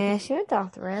 Yeah, she went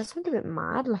off the rails. Went a bit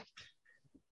mad, like.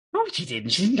 No, she didn't.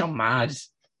 She didn't go mad.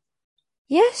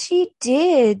 Yes, she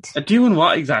did. Doing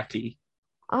what exactly?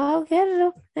 I'll get it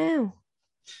up now.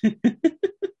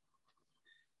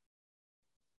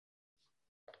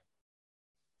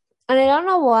 And I don't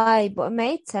know why, but it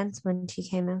made sense when she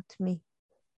came out to me.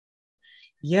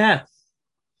 Yeah,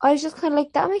 I was just kind of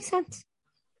like, that makes sense.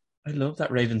 I love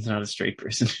that Raven's not a straight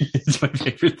person. It's my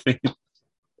favorite thing.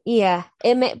 Yeah,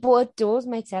 but it does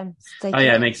make sense. It's Oh like,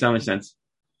 yeah, it makes so much sense.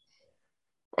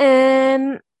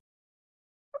 um,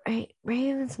 right,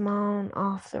 Raven's Moan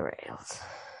off the rails.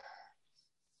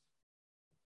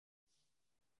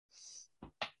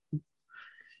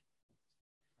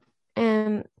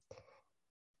 Um,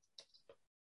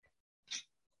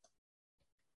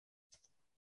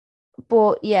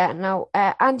 but yeah, no.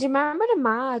 And do you remember the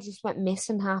Ma just went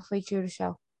missing halfway through the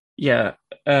show? Yeah.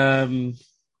 Oh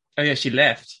yeah, she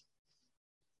left.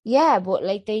 Yeah, but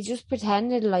like they just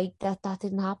pretended like that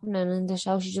didn't happen, and in the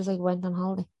show she just like went on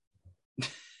holiday.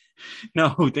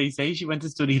 No, they say she went to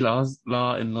study law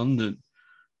in London.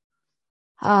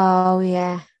 Oh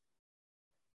yeah.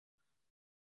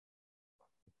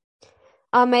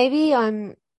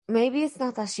 Maybe it's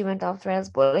not that she went off the rails,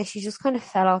 but like she just kind of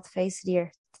fell off the face of the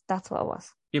earth. That's what it was.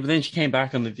 Yeah, but then she came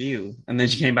back on The View, and then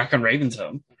she came back on Raven's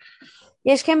Home.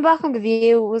 Yeah, she came back on The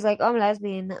View, was like, I'm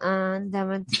lesbian, and then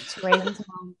went to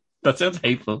Raventown. That sounds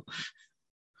hateful.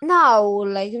 No,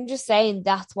 like I'm just saying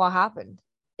that's what happened.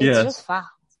 It's Yeah, just fact.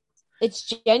 It's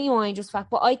genuine just fact.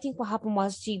 But I think what happened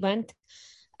was she went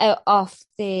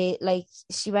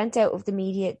she went out of the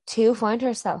media to find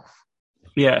herself.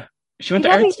 yeah. She She went to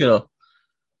art probably school.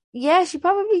 Yeah, she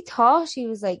probably thought she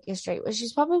was like a straight, but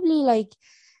she's probably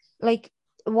like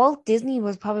Walt Disney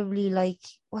was probably like,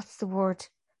 what's the word?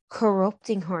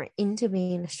 Corrupting her into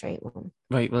being a straight woman.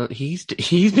 Right. Well, he's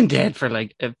been dead for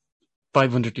like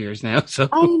 500 years now. So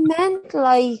I meant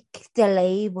like the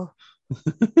label.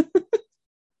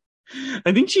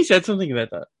 I think she said something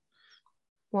about that.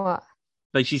 What?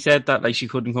 Like she said that like she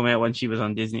couldn't come out when she was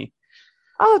on Disney.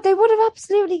 Oh, they would have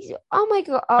absolutely. Oh my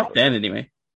God. Back then, anyway.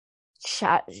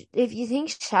 If you think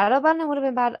Shadow Bannon would have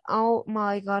been bad, oh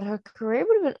my God, her career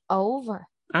would have been over.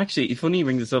 Actually, it's funny you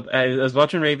bring this up. I was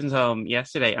watching Raven's Home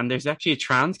yesterday, and there's actually a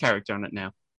trans character on it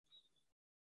now.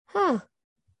 Huh.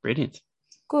 Brilliant.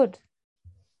 Good.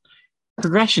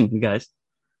 Progression, you guys.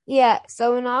 Yeah,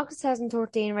 so in August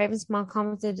 2013, Ravensman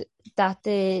commented that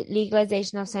the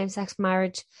legalization of same-sex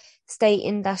marriage,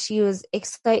 stating that she was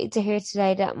excited to hear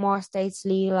today that more states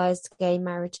legalized gay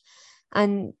marriage,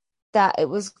 and that it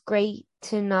was great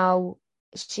to know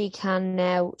she can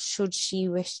now, should she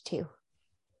wish to.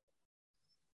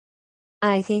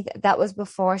 And I think that was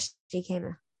before she came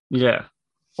in. Yeah.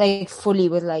 Like fully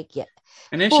with like, yeah.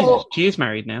 And then But she is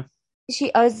married now.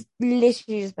 I was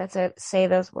literally just about to say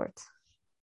those words.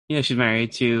 Yeah, she's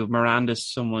married to Miranda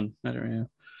someone. I don't know.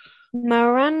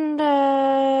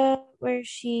 Miranda, where's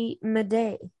she?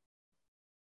 Madej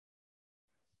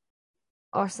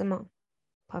or Simone,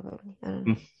 probably. I don't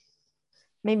know. Hmm.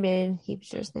 Maybe I didn't keep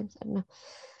sure names. I don't know.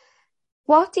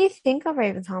 What do you think of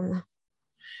Ravensholm now?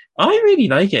 I really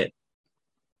like it.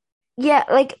 Yeah,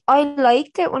 like I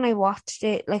liked it when I watched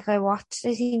it. Like I watched,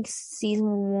 I think season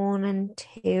 1 and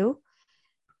 2,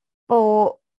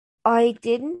 but I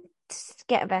didn't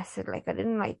get invested. Like I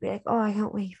didn't like be like, oh, I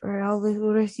can't wait for all the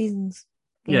other seasons.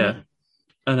 You know? Yeah.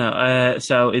 I know.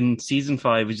 So in season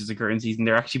 5, which is the current season,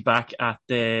 they're actually back at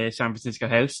the San Francisco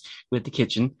house with the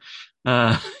kitchen.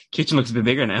 Kitchen looks a bit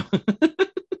bigger now.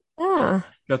 Yeah.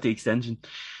 Got the extension.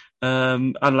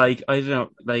 And like I don't know,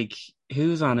 like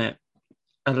who's on it?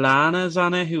 Alana's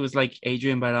on it, who was like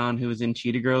Adrienne Bailon, who was in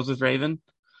Cheetah Girls with Raven,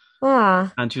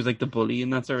 Ah. and she was like the bully,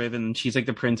 and that's her Raven. And she's like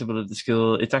the principal of the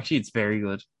school. It's very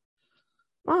good.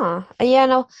 Oh, yeah,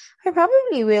 no, I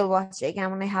probably will watch it again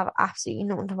when I have absolutely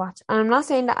nothing to watch. And I'm not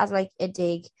saying that as like a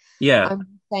dig. Yeah,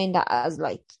 I'm saying that as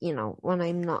like, when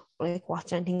I'm not like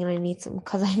watching anything and I need some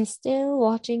because I'm still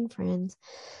watching Friends.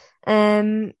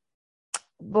 Um,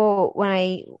 but when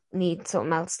I need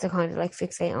something else to kind of like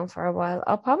fixate on for a while,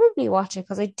 I'll probably watch it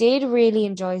because I did really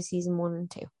enjoy season 1 and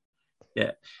 2.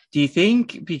 yeah. Do you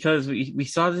think because we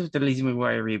saw this with the Lizzie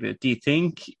McGuire reboot? Do you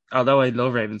think, although I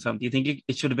love Raven's do you think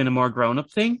it should have been a more grown up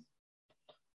thing?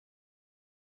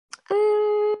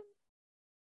 Um,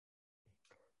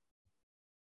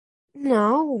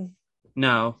 no,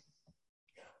 No.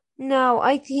 no,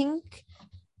 I think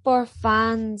for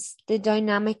fans, the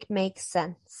dynamic makes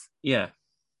sense Yeah.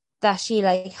 that she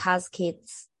like has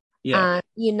kids. Yeah.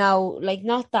 And like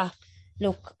not that,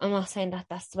 look, I'm not saying that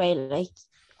that's the way, like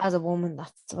as a woman,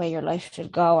 that's the way your life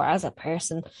should go, or as a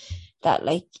person, that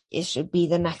like it should be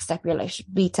the next step of your life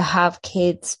should be to have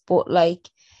kids. But like,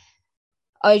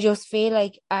 I just feel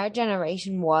like our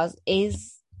generation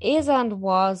is and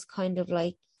was kind of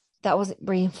like that was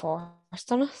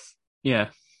reinforced on us. Yeah.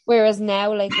 Whereas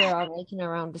now, like we're all making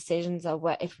our own decisions of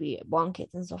what if we want kids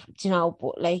and stuff,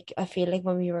 But like, I feel like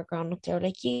when we were growing up, they were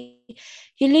like, you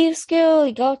leave school,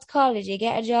 you go to college, you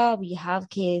get a job, you have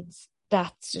kids.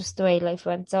 That's just the way life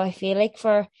went. So I feel like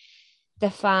for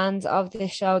the fans of the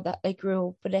show that like grew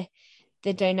up with it,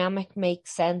 the dynamic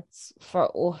makes sense for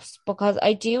us because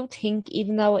I do think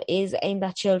even though it is aimed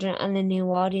at children and a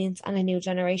new audience and a new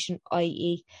generation,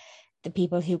 i.e., the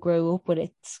people who grew up with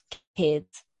its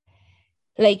kids.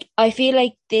 Like, I feel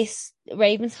like this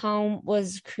Raven's Home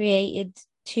was created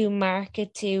to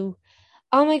market to,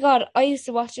 oh my God, I used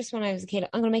to watch this when I was a kid.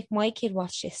 I'm going to make my kid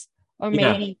watch this. Or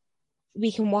Yeah. maybe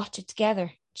we can watch it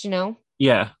together, do you know?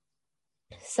 Yeah.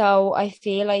 So I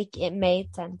feel like it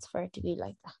made sense for it to be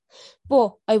like that.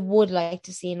 But I would like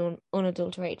to see an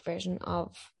unadulterated version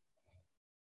of,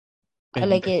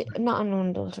 like, not an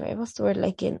unadulterated, what's the word?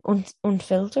 Like, an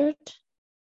unfiltered?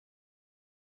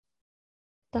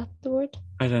 That the word?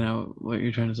 I don't know what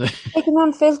you're trying to say. Like an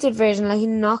unfiltered version, like a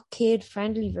not kid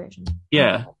friendly version.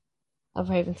 Yeah. Of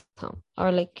Raven's Home.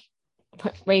 Or like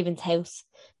Raven's house.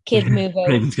 Kids move out.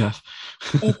 Raven's gaff.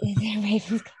 It is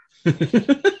Raven's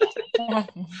gaff.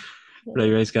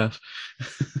 Ray gaff.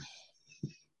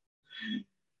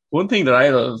 One thing that I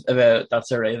love about That's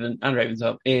So Raven and Raven's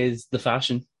Up is the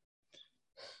fashion.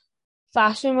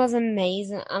 Fashion was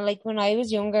amazing. And like when I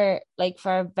was younger, like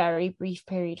for a very brief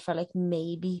period, for like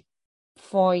maybe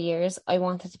 4 years, I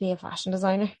wanted to be a fashion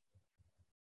designer.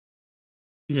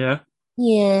 Yeah.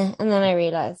 Yeah. And then I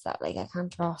realized that like I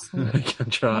can't draw something. I can't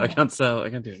draw. I can't sew. I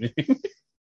can't do anything.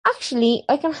 Actually,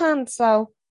 I can hand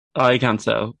sew. I can't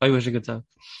sew. I wish I could sew.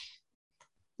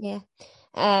 Yeah.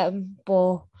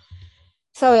 But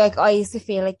so like I used to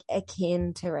feel like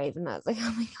akin to Raven. I was like,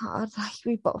 oh my God, like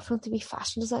we both want to be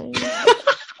fashion designers.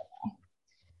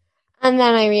 And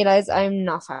then I realized I'm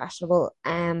not fashionable.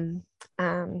 And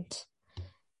then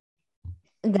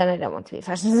I don't want to be a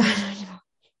fashion designer anymore.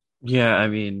 Yeah, I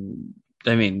mean,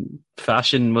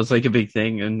 fashion was like a big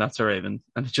thing, and That's a Raven,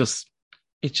 and it was.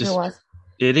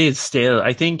 it is still.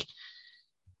 I think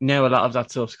now a lot of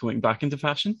that stuff's coming back into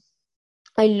fashion.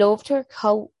 I loved her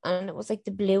coat, and it was like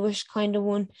the bluish kind of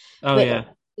one. Oh with yeah,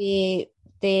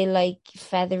 the like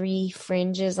feathery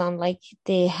fringes on like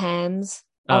the hems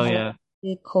oh of like, yeah,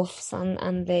 the cuffs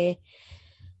and the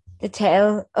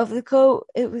tail of the coat.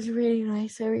 It was really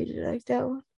nice. I really liked that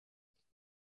one.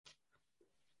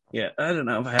 yeah. I don't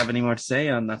know if I have any more to say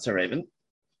on That's a Raven.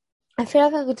 I feel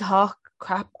like I could talk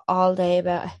crap all day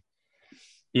about it.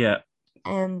 Yeah.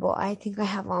 But I think I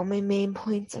have all my main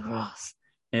points across.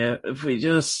 Yeah, if we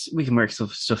can work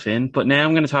stuff in. But now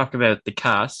I'm going to talk about the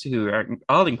cast, who are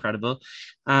all incredible,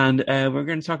 and we're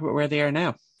going to talk about where they are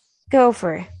now. Go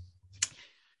for it.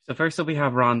 So first up, we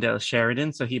have Rondell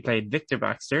Sheridan. So he played Victor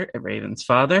Baxter, Raven's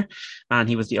father, and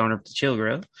he was the owner of the Chill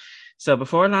Grill. So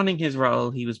before landing his role,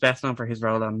 he was best known for his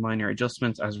role on Minor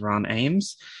Adjustments as Ron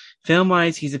Ames.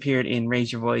 Film-wise, he's appeared in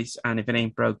Raise Your Voice and If It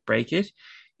Ain't Broke, Break It.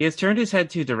 He has turned his head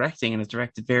to directing and has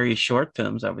directed various short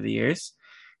films over the years.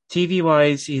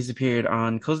 TV-wise, he's appeared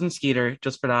on Cousin Skeeter,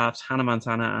 Just for Laughs, Hannah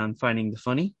Montana, and Finding the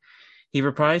Funny. He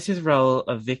reprised his role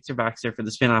of Victor Baxter for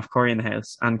the spin-off Cory in the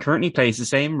House and currently plays the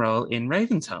same role in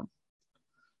Raven's Home.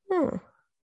 Hmm.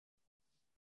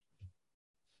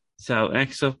 So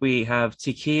next up we have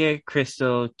Tikia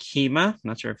Crystal Kima.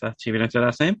 Not sure if that's even her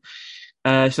last name.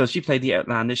 So she played the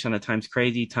outlandish and at times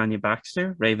crazy Tanya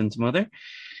Baxter, Raven's mother.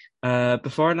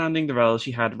 Before landing the role,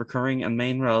 she had recurring and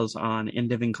main roles on In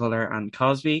Living Color and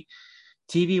Cosby.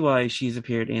 TV-wise, she's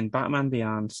appeared in Batman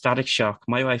Beyond, Static Shock,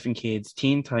 My Wife and Kids,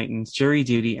 Teen Titans, Jury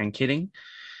Duty, and Kidding.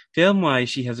 Film-wise,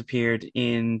 she has appeared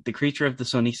in The Creature of the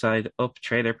Sunny Side Up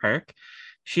Trailer Park,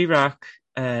 She-Rock,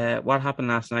 What Happened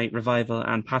Last Night, Revival,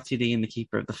 and Patsy Lee in The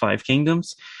Keeper of the Five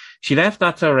Kingdoms. She left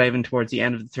That's So Raven towards the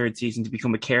end of the third season to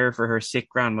become a carer for her sick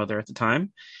grandmother at the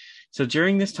time. So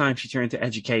during this time, she turned to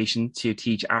education to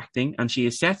teach acting, and she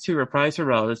is set to reprise her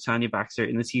role as Tanya Baxter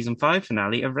in the season 5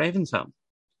 finale of Raven's Home.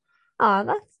 Oh,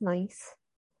 that's nice.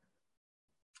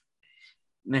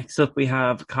 Next up, we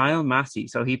have Kyle Massey.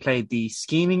 So he played the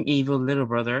scheming, evil little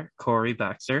brother, Cory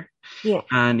Baxter. Yeah.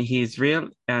 And his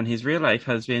real life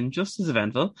has been just as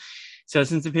eventful. So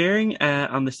since appearing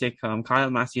on the sitcom, Kyle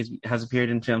Massey has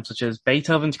appeared in films such as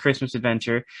Beethoven's Christmas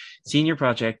Adventure, Senior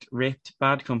Project, Ripped,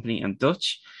 Bad Company, and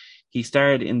Dutch. He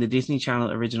starred in the Disney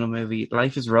Channel original movie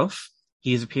Life is Rough.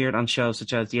 He has appeared on shows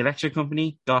such as The Electric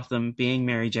Company, Gotham, Being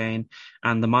Mary Jane,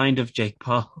 and The Mind of Jake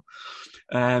Paul.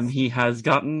 He has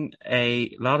gotten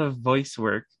a lot of voice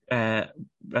work,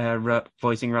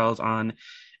 voicing roles on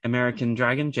American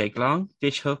Dragon, Jake Long,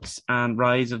 Fish Hooks, and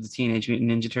Rise of the Teenage Mutant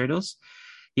Ninja Turtles.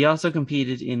 He also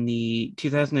competed in the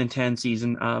 2010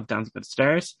 season of Dancing with the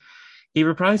Stars. He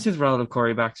reprised his role of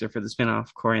Cory Baxter for the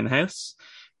spin-off Cory in the House.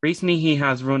 Recently, he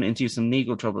has run into some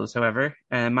legal troubles, however.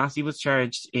 Massey was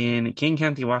charged in King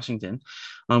County, Washington,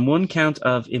 on one count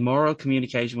of immoral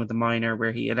communication with a minor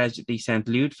where he allegedly sent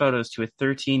lewd photos to a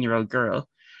 13-year-old girl.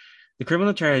 The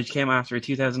criminal charge came after a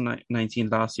 2019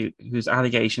 lawsuit whose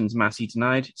allegations Massey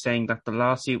denied, saying that the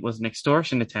lawsuit was an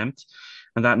extortion attempt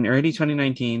and that in early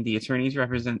 2019, the attorneys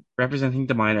representing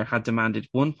the minor had demanded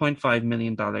 $1.5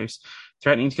 million,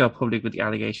 threatening to go public with the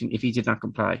allegation if he did not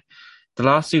comply. The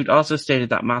lawsuit also stated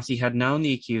that Massey had known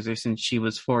the accuser since she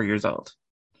was 4 years old.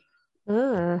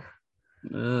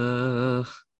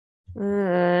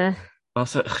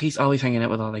 Also, he's always hanging out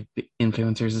with all like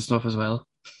influencers and stuff as well.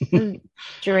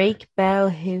 Drake Bell,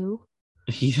 who?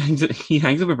 He hangs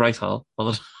up with Bryce Hall all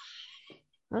the time.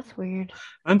 That's weird.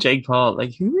 And Jake Paul.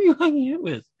 Like, who are you hanging out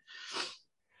with?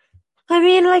 I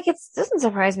mean, like, it doesn't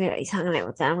surprise me that he's hanging out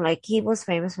with them. Like, he was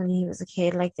famous when he was a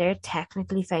kid. Like, they're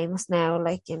technically famous now,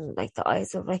 like, in, like, the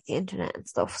eyes of, like, the internet and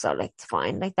stuff. So, like, it's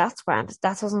fine. Like, that's grand.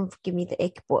 That doesn't give me the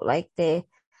ick, but, like, the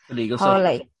Illegal whole, stuff.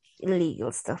 like,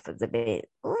 illegal stuff is a bit...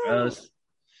 Gross.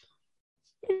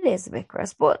 It is a bit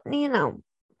gross, but, you know,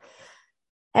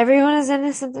 everyone is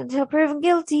innocent until proven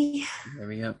guilty. There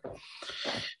we go.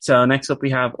 So next up we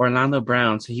have Orlando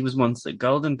Brown. So he was once the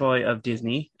golden boy of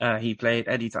Disney. He played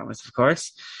Eddie Thomas, of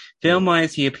course.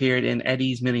 Film-wise, he appeared in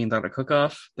Eddie's $1 Million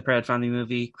Cook-Off, The Proud Family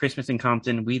Movie, Christmas in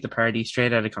Compton, We the Party,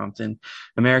 Straight Outta Compton,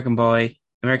 American Boy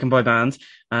Band,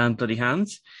 and Bloody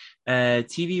Hands.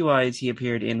 TV-wise, he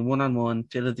appeared in One-on-One,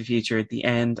 Phil of the Future, The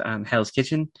End, and Hell's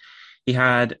Kitchen. He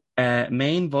had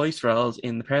main voice roles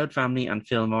in The Proud Family and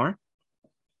Fillmore.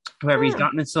 However, he's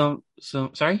gotten in some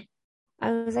sorry?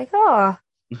 I was like, oh.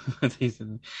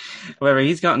 However,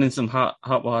 he's gotten in some hot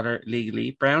water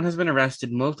legally. Brown has been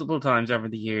arrested multiple times over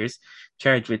the years,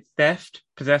 charged with theft,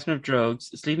 possession of drugs,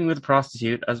 sleeping with a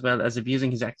prostitute, as well as abusing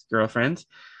his ex-girlfriend.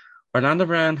 Orlando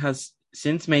Brown has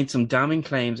since made some damning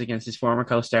claims against his former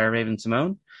co-star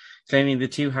Raven-Symoné, claiming the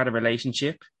two had a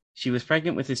relationship. She was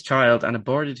pregnant with his child and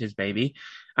aborted his baby,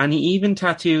 and he even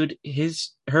tattooed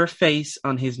her face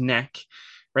on his neck.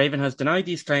 Raven has denied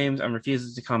these claims and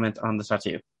refuses to comment on the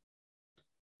tattoo.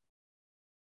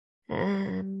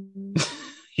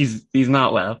 He's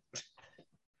not well.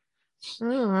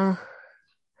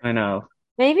 I know.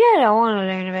 Maybe I don't want to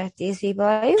learn about these people.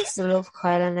 I used to love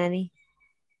Kyle and Eddie.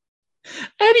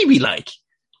 Eddie be like.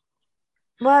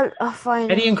 Well, fine.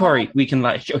 Eddie and Corey, we can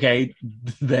like, okay,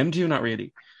 them two, not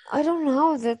really. I don't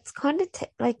know. That's kind of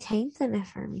like tainting it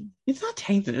for me. It's not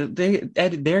tainted.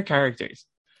 They're characters.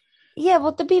 Yeah,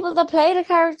 but the people that play the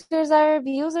characters are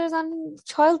abusers and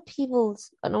child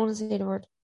peoples. I don't want to say the word.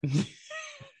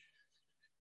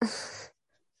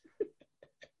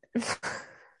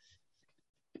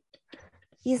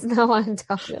 You know what I'm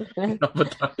talking about. No,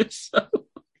 but that is so.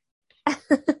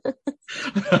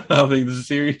 I don't think this is a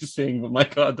serious thing, but my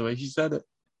God, the way she said it.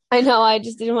 I know, I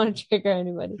just didn't want to trigger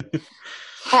anybody.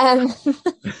 I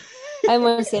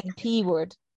want to say the P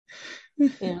word,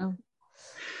 you know.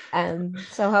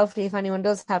 So hopefully if anyone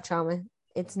does have trauma,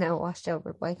 it's now washed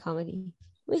over by comedy.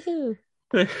 Woohoo!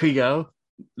 There we go.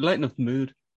 Lighten up the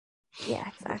mood. Yeah,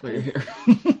 That's why you're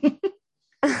exactly. here.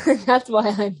 That's why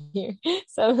I'm here.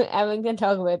 So Evan can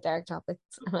talk about dark topics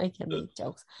and I can make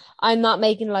jokes. I'm not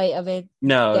making light of it.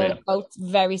 No, They're yeah. both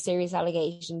very serious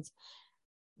allegations.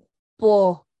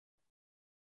 But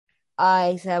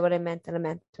I said what I meant and I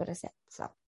meant what I said. So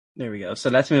There we go. So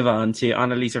let's move on to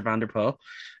Annalisa Vanderpool.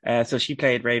 So she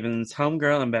played Raven's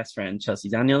homegirl and best friend, Chelsea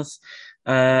Daniels.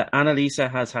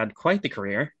 Annalisa has had quite the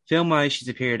career. Film-wise, she's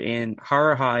appeared in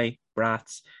Horror High,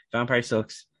 Bratz, Vampire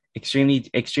Sucks, Extremely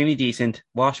Decent,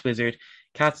 Wash Wizard,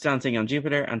 Cats Dancing on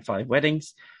Jupiter, and Five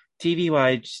Weddings.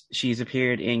 TV-wise, she's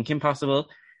appeared in Kim Possible,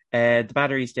 The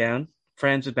Battery's Down,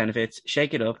 Friends with Benefits,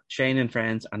 Shake It Up, Shane and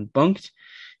Friends, and Bunked.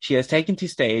 She has taken to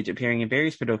stage, appearing in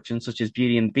various productions such as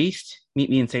Beauty and the Beast, Meet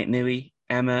Me in St. Louis,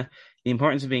 Emma, The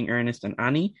Importance of Being Earnest, and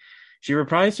Annie. She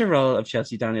reprised her role of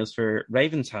Chelsea Daniels for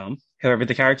Raven's Home. However,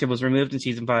 the character was removed in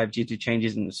season 5 due to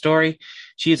changes in the story.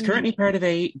 She is currently part of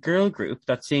a girl group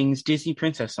that sings Disney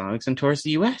princess songs and tours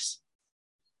the US.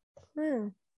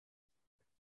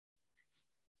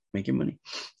 Making money.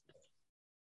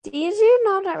 Did you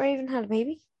know that Raven had a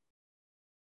baby?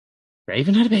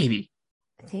 Raven had a baby.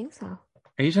 I think so.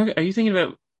 Are you thinking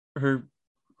about her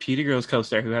Pewter Girls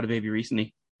co-star who had a baby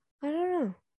recently? I don't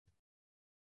know.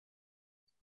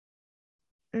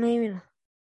 Maybe not.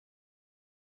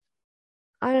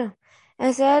 I don't know.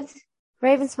 I said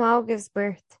Raven Small gives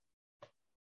birth.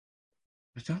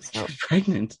 I don't think she was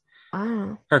pregnant. I don't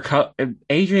know. Her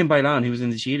Adrienne Bailon, who was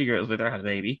in the Cheetah Girls with her, had a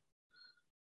baby.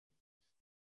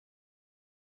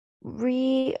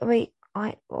 Wait,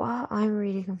 I'm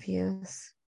really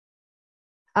confused.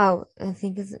 Oh, I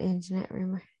think it's an internet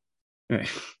rumor. Right.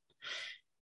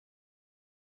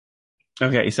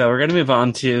 Okay, so we're going to move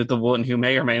on to the one who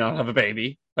may or may not have a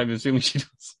baby. I'm assuming she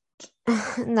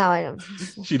does. No, I don't think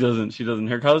so. She doesn't.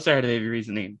 Her co-star had a baby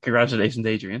recently. Congratulations,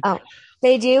 Adrienne. Oh,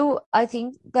 they do. I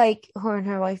think like her and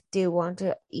her wife do want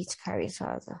to each carry a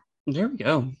child. There we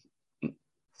go.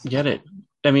 Get it.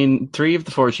 I mean, 3 of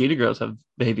the 4 Cheetah Girls have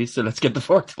babies, so let's get the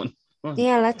 4th one.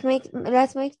 Yeah, let's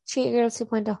make Cheetah Girls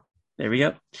 2.0. There we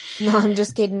go. No, I'm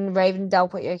just kidding. Raven,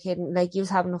 don't put your kid in, like, you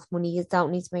have enough money. You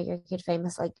don't need to make your kid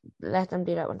famous. Like, let them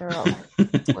do that when they're older.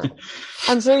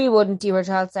 I'm sure you wouldn't. You were a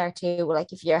child star too.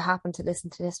 Like, if you happen to listen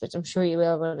to this, which I'm sure you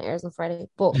will when it airs on Friday.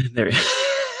 But, There we go.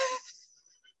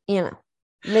 you know,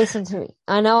 listen to me.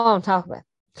 I know what I'm talking about.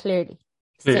 Clearly.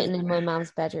 Sitting in my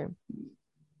mom's bedroom.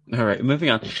 All right, moving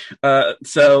on.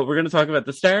 So we're going to talk about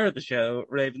the star of the show,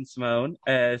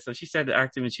 Raven-Symoné. So she started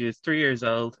acting when she was 3 years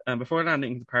old, and before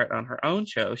landing the part on her own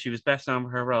show, she was best known for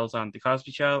her roles on The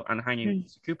Cosby Show and Hanging with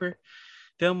Mr. Cooper.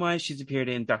 Film-wise, she's appeared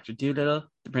in Dr. Dolittle,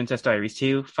 The Princess Diaries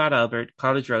 2, Fat Albert,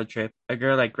 College Road Trip, A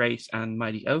Girl Like Grace, and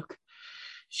Mighty Oak.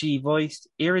 She voiced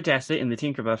Iridessa in the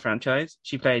Tinkerbell franchise.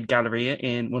 She played Galleria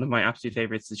in one of my absolute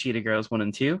favorites, The Cheetah Girls 1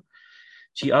 and 2.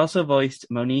 She also voiced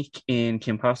Monique in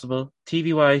Kim Possible.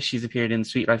 TV-wise, she's appeared in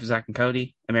Sweet Life of Zack and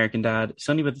Cody, American Dad,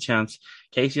 Sunny with a Chance,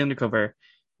 Casey Undercover,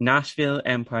 Nashville,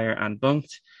 Empire, and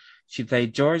Bunked. She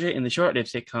played Georgia in the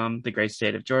short-lived sitcom The Great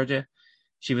State of Georgia.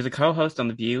 She was a co-host on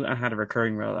The View and had a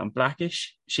recurring role on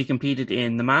Blackish. She competed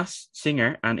in The Masked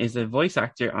Singer and is a voice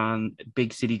actor on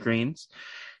Big City Greens.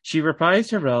 She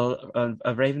reprised her role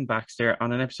of Raven Baxter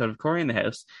on an episode of Cory in the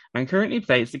House and currently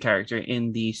plays the character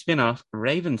in the spin-off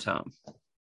Raven's Home.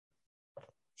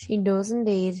 She does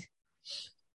indeed.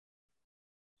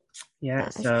 Yeah,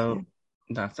 so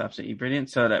that's absolutely brilliant.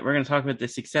 So we're going to talk about the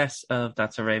success of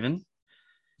That's a Raven.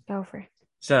 Go for it.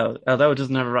 So, although it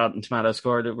doesn't have a Rotten Tomato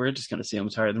score, we're just going to assume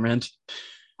it's higher than Rent.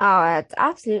 Oh,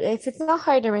 absolutely. If it's not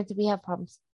higher than Rent, we have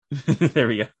problems. There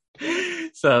we go.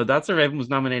 So, That's a Raven was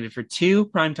nominated for 2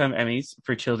 Primetime Emmys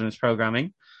for children's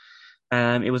programming.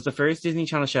 It was the first Disney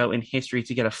Channel show in history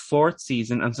to get a 4th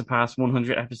season and surpass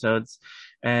 100 episodes,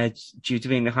 due to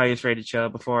being the highest rated show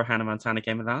before Hannah Montana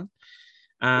came along.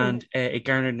 And it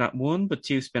garnered not 1, but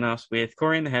 2 spin-offs with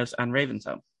Cory in the House and Raven's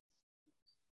Home.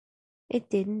 It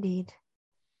did indeed.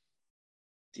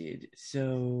 did.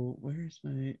 So where's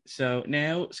my? So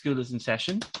now school is in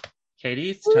session.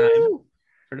 Katie, it's time Woo!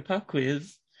 for the pop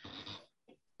quiz.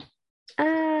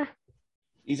 Uh,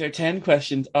 These are 10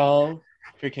 questions, all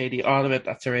for Katie, all about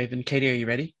That's a Raven. Katie, are you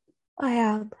ready? I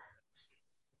am.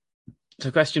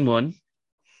 So question 1.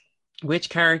 Which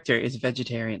character is a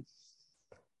vegetarian?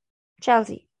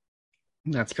 Chelsea.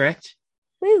 That's correct.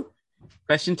 Woo!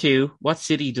 Question 2. What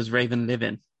city does Raven live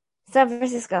in? San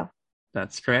Francisco.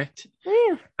 That's correct.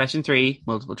 Woo! Question 3.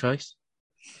 Multiple choice.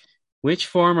 Which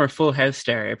former Full House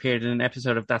star appeared in an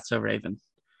episode of That's So Raven?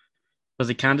 Was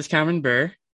it Candace Cameron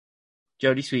Bure,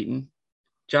 Jodie Sweetin,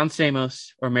 John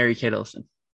Stamos, or Mary Kate Olsen?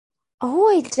 Oh,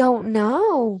 I don't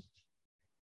know.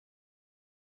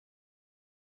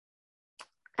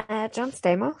 John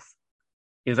Stamos.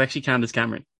 It was actually Candace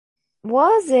Cameron.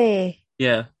 Was it?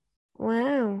 Yeah.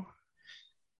 Wow.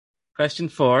 Question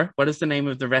 4. What is the name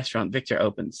of the restaurant Victor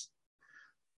opens?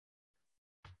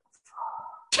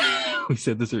 We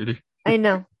said this earlier. I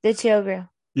know. The Chill Grill.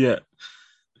 Yeah.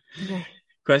 Okay.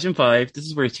 Question 5. This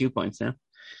is worth 2 points now.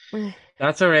 Okay.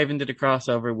 That's How Raven did a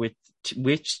crossover with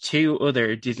which 2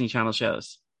 other Disney Channel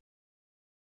shows?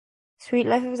 Sweet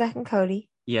Life of Zack and Cody.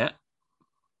 Yeah.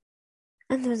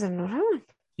 And there was another one.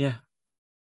 Yeah.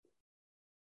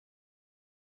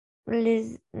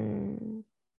 Liz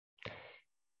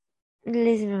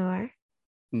Noir.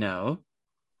 No.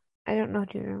 I don't know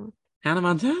the other one. Hannah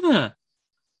Montana.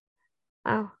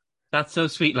 Oh. That's So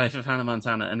Sweet Life of Hannah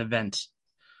Montana, an event.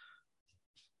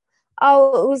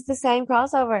 Oh, it was the same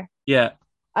crossover. Yeah.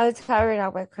 I was carried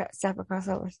out by separate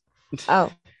crossovers.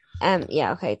 Oh.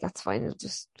 Yeah, okay, that's fine. It'll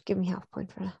just give me half a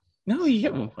point for that. No, you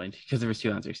get 1 point because there was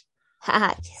 2 answers.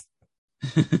 Haha,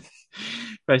 yes.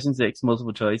 Question 6,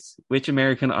 multiple choice. Which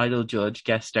American Idol judge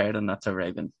guest starred on That's So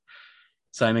Raven?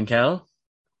 Simon Cowell,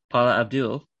 Paula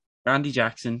Abdul, Randy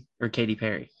Jackson, or Katy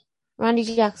Perry? Randy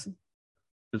Jackson.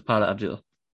 It was Paula Abdul.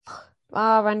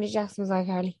 Oh, Randy Jackson was like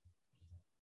Harley.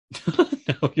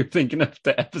 No, you're thinking of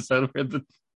the episode where the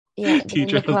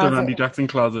teacher in the has the Randy Jackson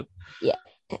closet. Yeah.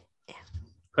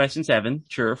 Question 7,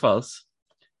 true or false?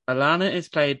 Alana is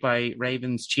played by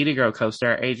Raven's Cheetah Girl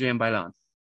co-star Adrienne Bailon.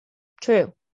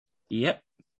 True. Yep.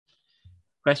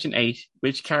 Question 8,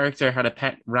 which character had a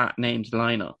pet rat named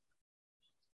Lionel?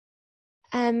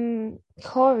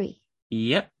 Corey.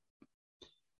 Yep.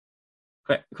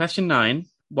 Question 9,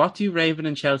 what do Raven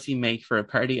and Chelsea make for a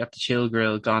party at the Chill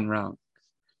Grill gone wrong?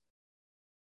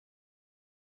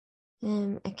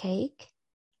 A cake.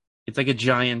 It's like a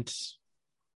giant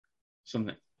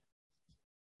something.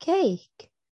 Cake.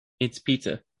 It's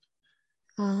pizza.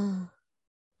 Ah.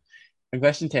 And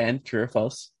question 10, true or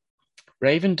false?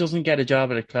 Raven doesn't get a job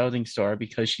at a clothing store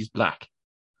because she's black.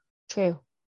 True.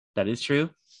 That is true.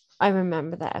 I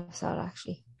remember that episode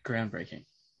actually. Groundbreaking.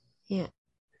 Yeah.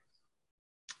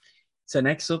 So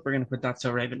next up, we're going to put That's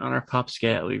So Raven on our pop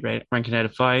scale. We rate ranking out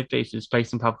of 5 based on its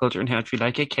place in pop culture and how much we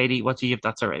like it. Katie, what do you give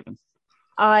That's So Raven?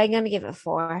 I'm gonna give it a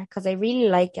 4 because I really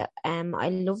like it. I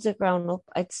loved it growing up.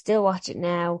 I'd still watch it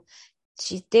now.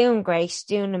 She's doing great. She's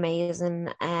doing amazing.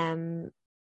 I'm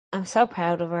so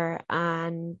proud of her,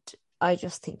 and I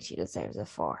just think she deserves a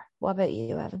 4. What about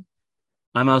you, Evan?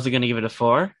 I'm also going to give it a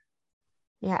 4.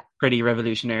 Yeah. Pretty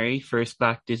revolutionary. First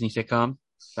black Disney sitcom,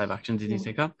 live action Disney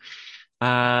sitcom.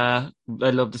 I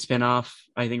love the spin-off.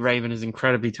 I think Raven is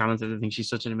incredibly talented. I think she's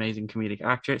such an amazing comedic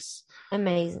actress.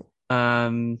 Amazing.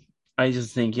 I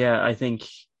just think, I think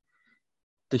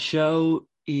the show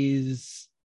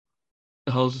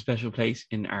holds a special place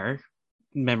in our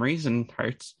memories and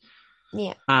hearts.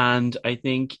 Yeah. And I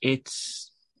think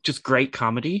it's just great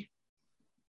comedy.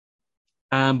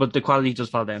 But the quality does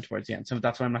fall down towards the end. So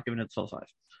that's why I'm not giving it the full 5.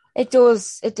 It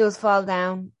does fall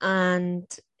down, and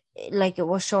like it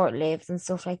was short-lived and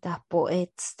stuff like that, but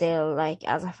it's still like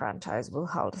as a franchise will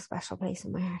hold a special place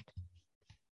in my heart.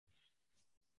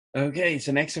 Okay,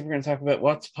 so next up we're going to talk about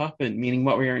what's poppin', meaning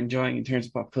what we are enjoying in terms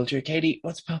of pop culture. Katie,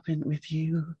 what's poppin' with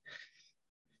you?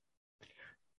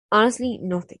 Honestly,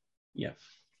 nothing. Yeah.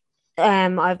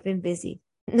 I've been busy.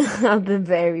 I've been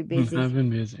very busy. I've been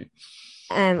busy.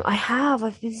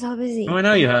 I've been so busy. Oh, I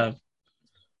know you have.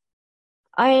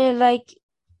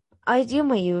 I do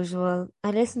my usual.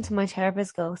 I listen to my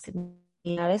therapist ghosted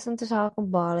me. I listen to Talking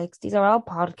Bollocks. These are all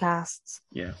podcasts.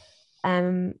 Yeah.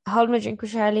 Hold My Drink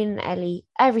with Charlene and Ellie.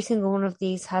 Every single one of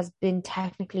these has been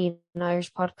technically an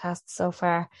Irish podcast so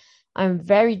far. I'm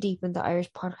very deep in the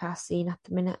Irish podcast scene at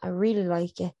the minute. I really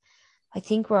like it. I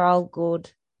think we're all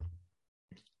good.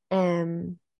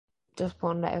 Just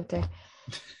putting that out there.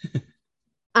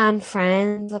 And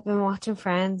Friends. I've been watching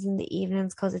Friends in the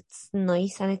evenings because it's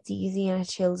nice and it's easy and it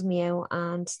chills me out.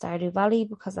 And Stardew Valley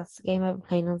because that's the game I've been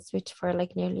playing on Switch for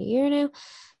like nearly a year now.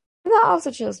 And that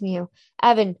also chills me out.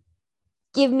 Evan,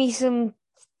 give me some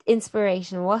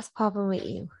inspiration. What's popping with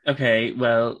you? Okay,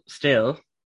 well, still,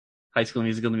 High School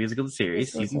Musical, the musical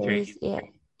series, Musical season series, three. yeah,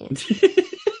 yeah.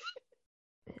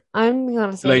 I'm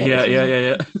gonna say Like, that yeah, with yeah, you.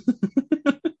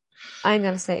 yeah, yeah. I'm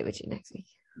gonna say it with you next week.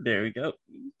 There we go.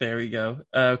 There we go.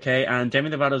 Okay, and Demi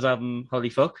Lovato's album, Holy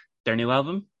Fuck, their new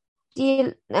album. Do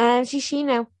you, she's she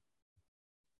now.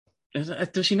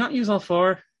 Does she not use all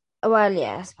four? Well,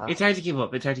 yeah, I It's suppose. hard to keep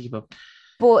up. It's hard to keep up.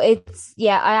 But it's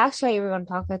yeah, I actually thought you were gonna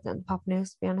talk about that in the pop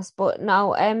news to be honest. But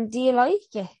no, do you like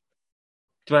it?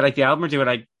 Do I like the album or do I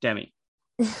like Demi?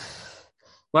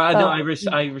 Well, no,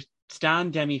 Well, I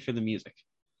stand Demi for the music.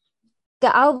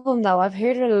 the album though, I've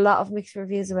heard a lot of mixed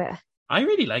reviews about it. I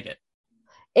really like it.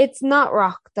 It's not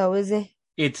rock though, is it?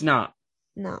 It's not.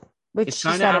 No, which It's she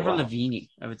kind of said it Avril was. Lavigne,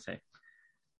 I would say.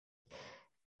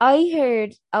 I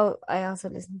heard. Oh, I also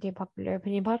listened to a Popular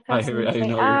Opinion podcast, and I they know what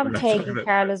you're am about to talk taking about.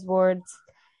 Carla's words.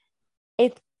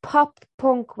 It's pop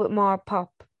punk with more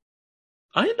pop.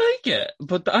 I like it,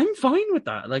 but I'm fine with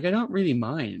that. Like, I don't really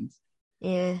mind.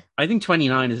 Yeah. I think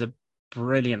 29 is a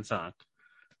brilliant song.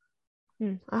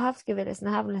 I'll have to give it a listen.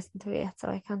 I haven't listened to it yet, so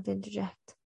I can't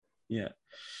interject. Yeah.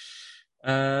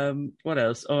 What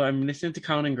else? Oh, I'm listening to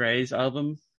Conan Gray's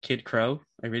album, Kid Crow.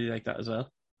 I really like that as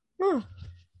well. Oh,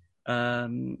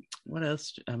 What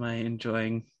else am I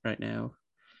enjoying right now?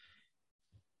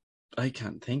 I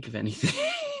can't think of anything.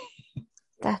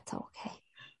 that's okay.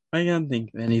 I can't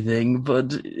think of anything,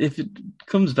 but if it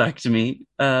comes back to me,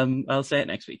 I'll say it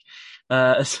next week.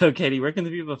 So Katie, where can the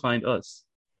people find us?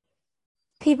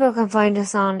 People can find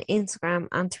us on Instagram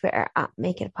and Twitter at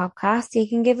Make It a Podcast. You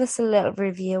can give us a little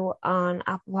review on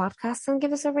Apple Podcasts and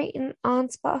give us a rating on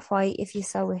Spotify if you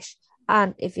so wish.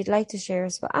 And if you'd like to share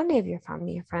us with any of your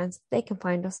family or friends, they can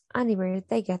find us anywhere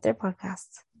they get their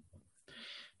podcasts.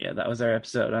 Yeah, that was our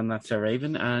episode, and that's our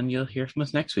Raven, and you'll hear from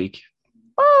us next week.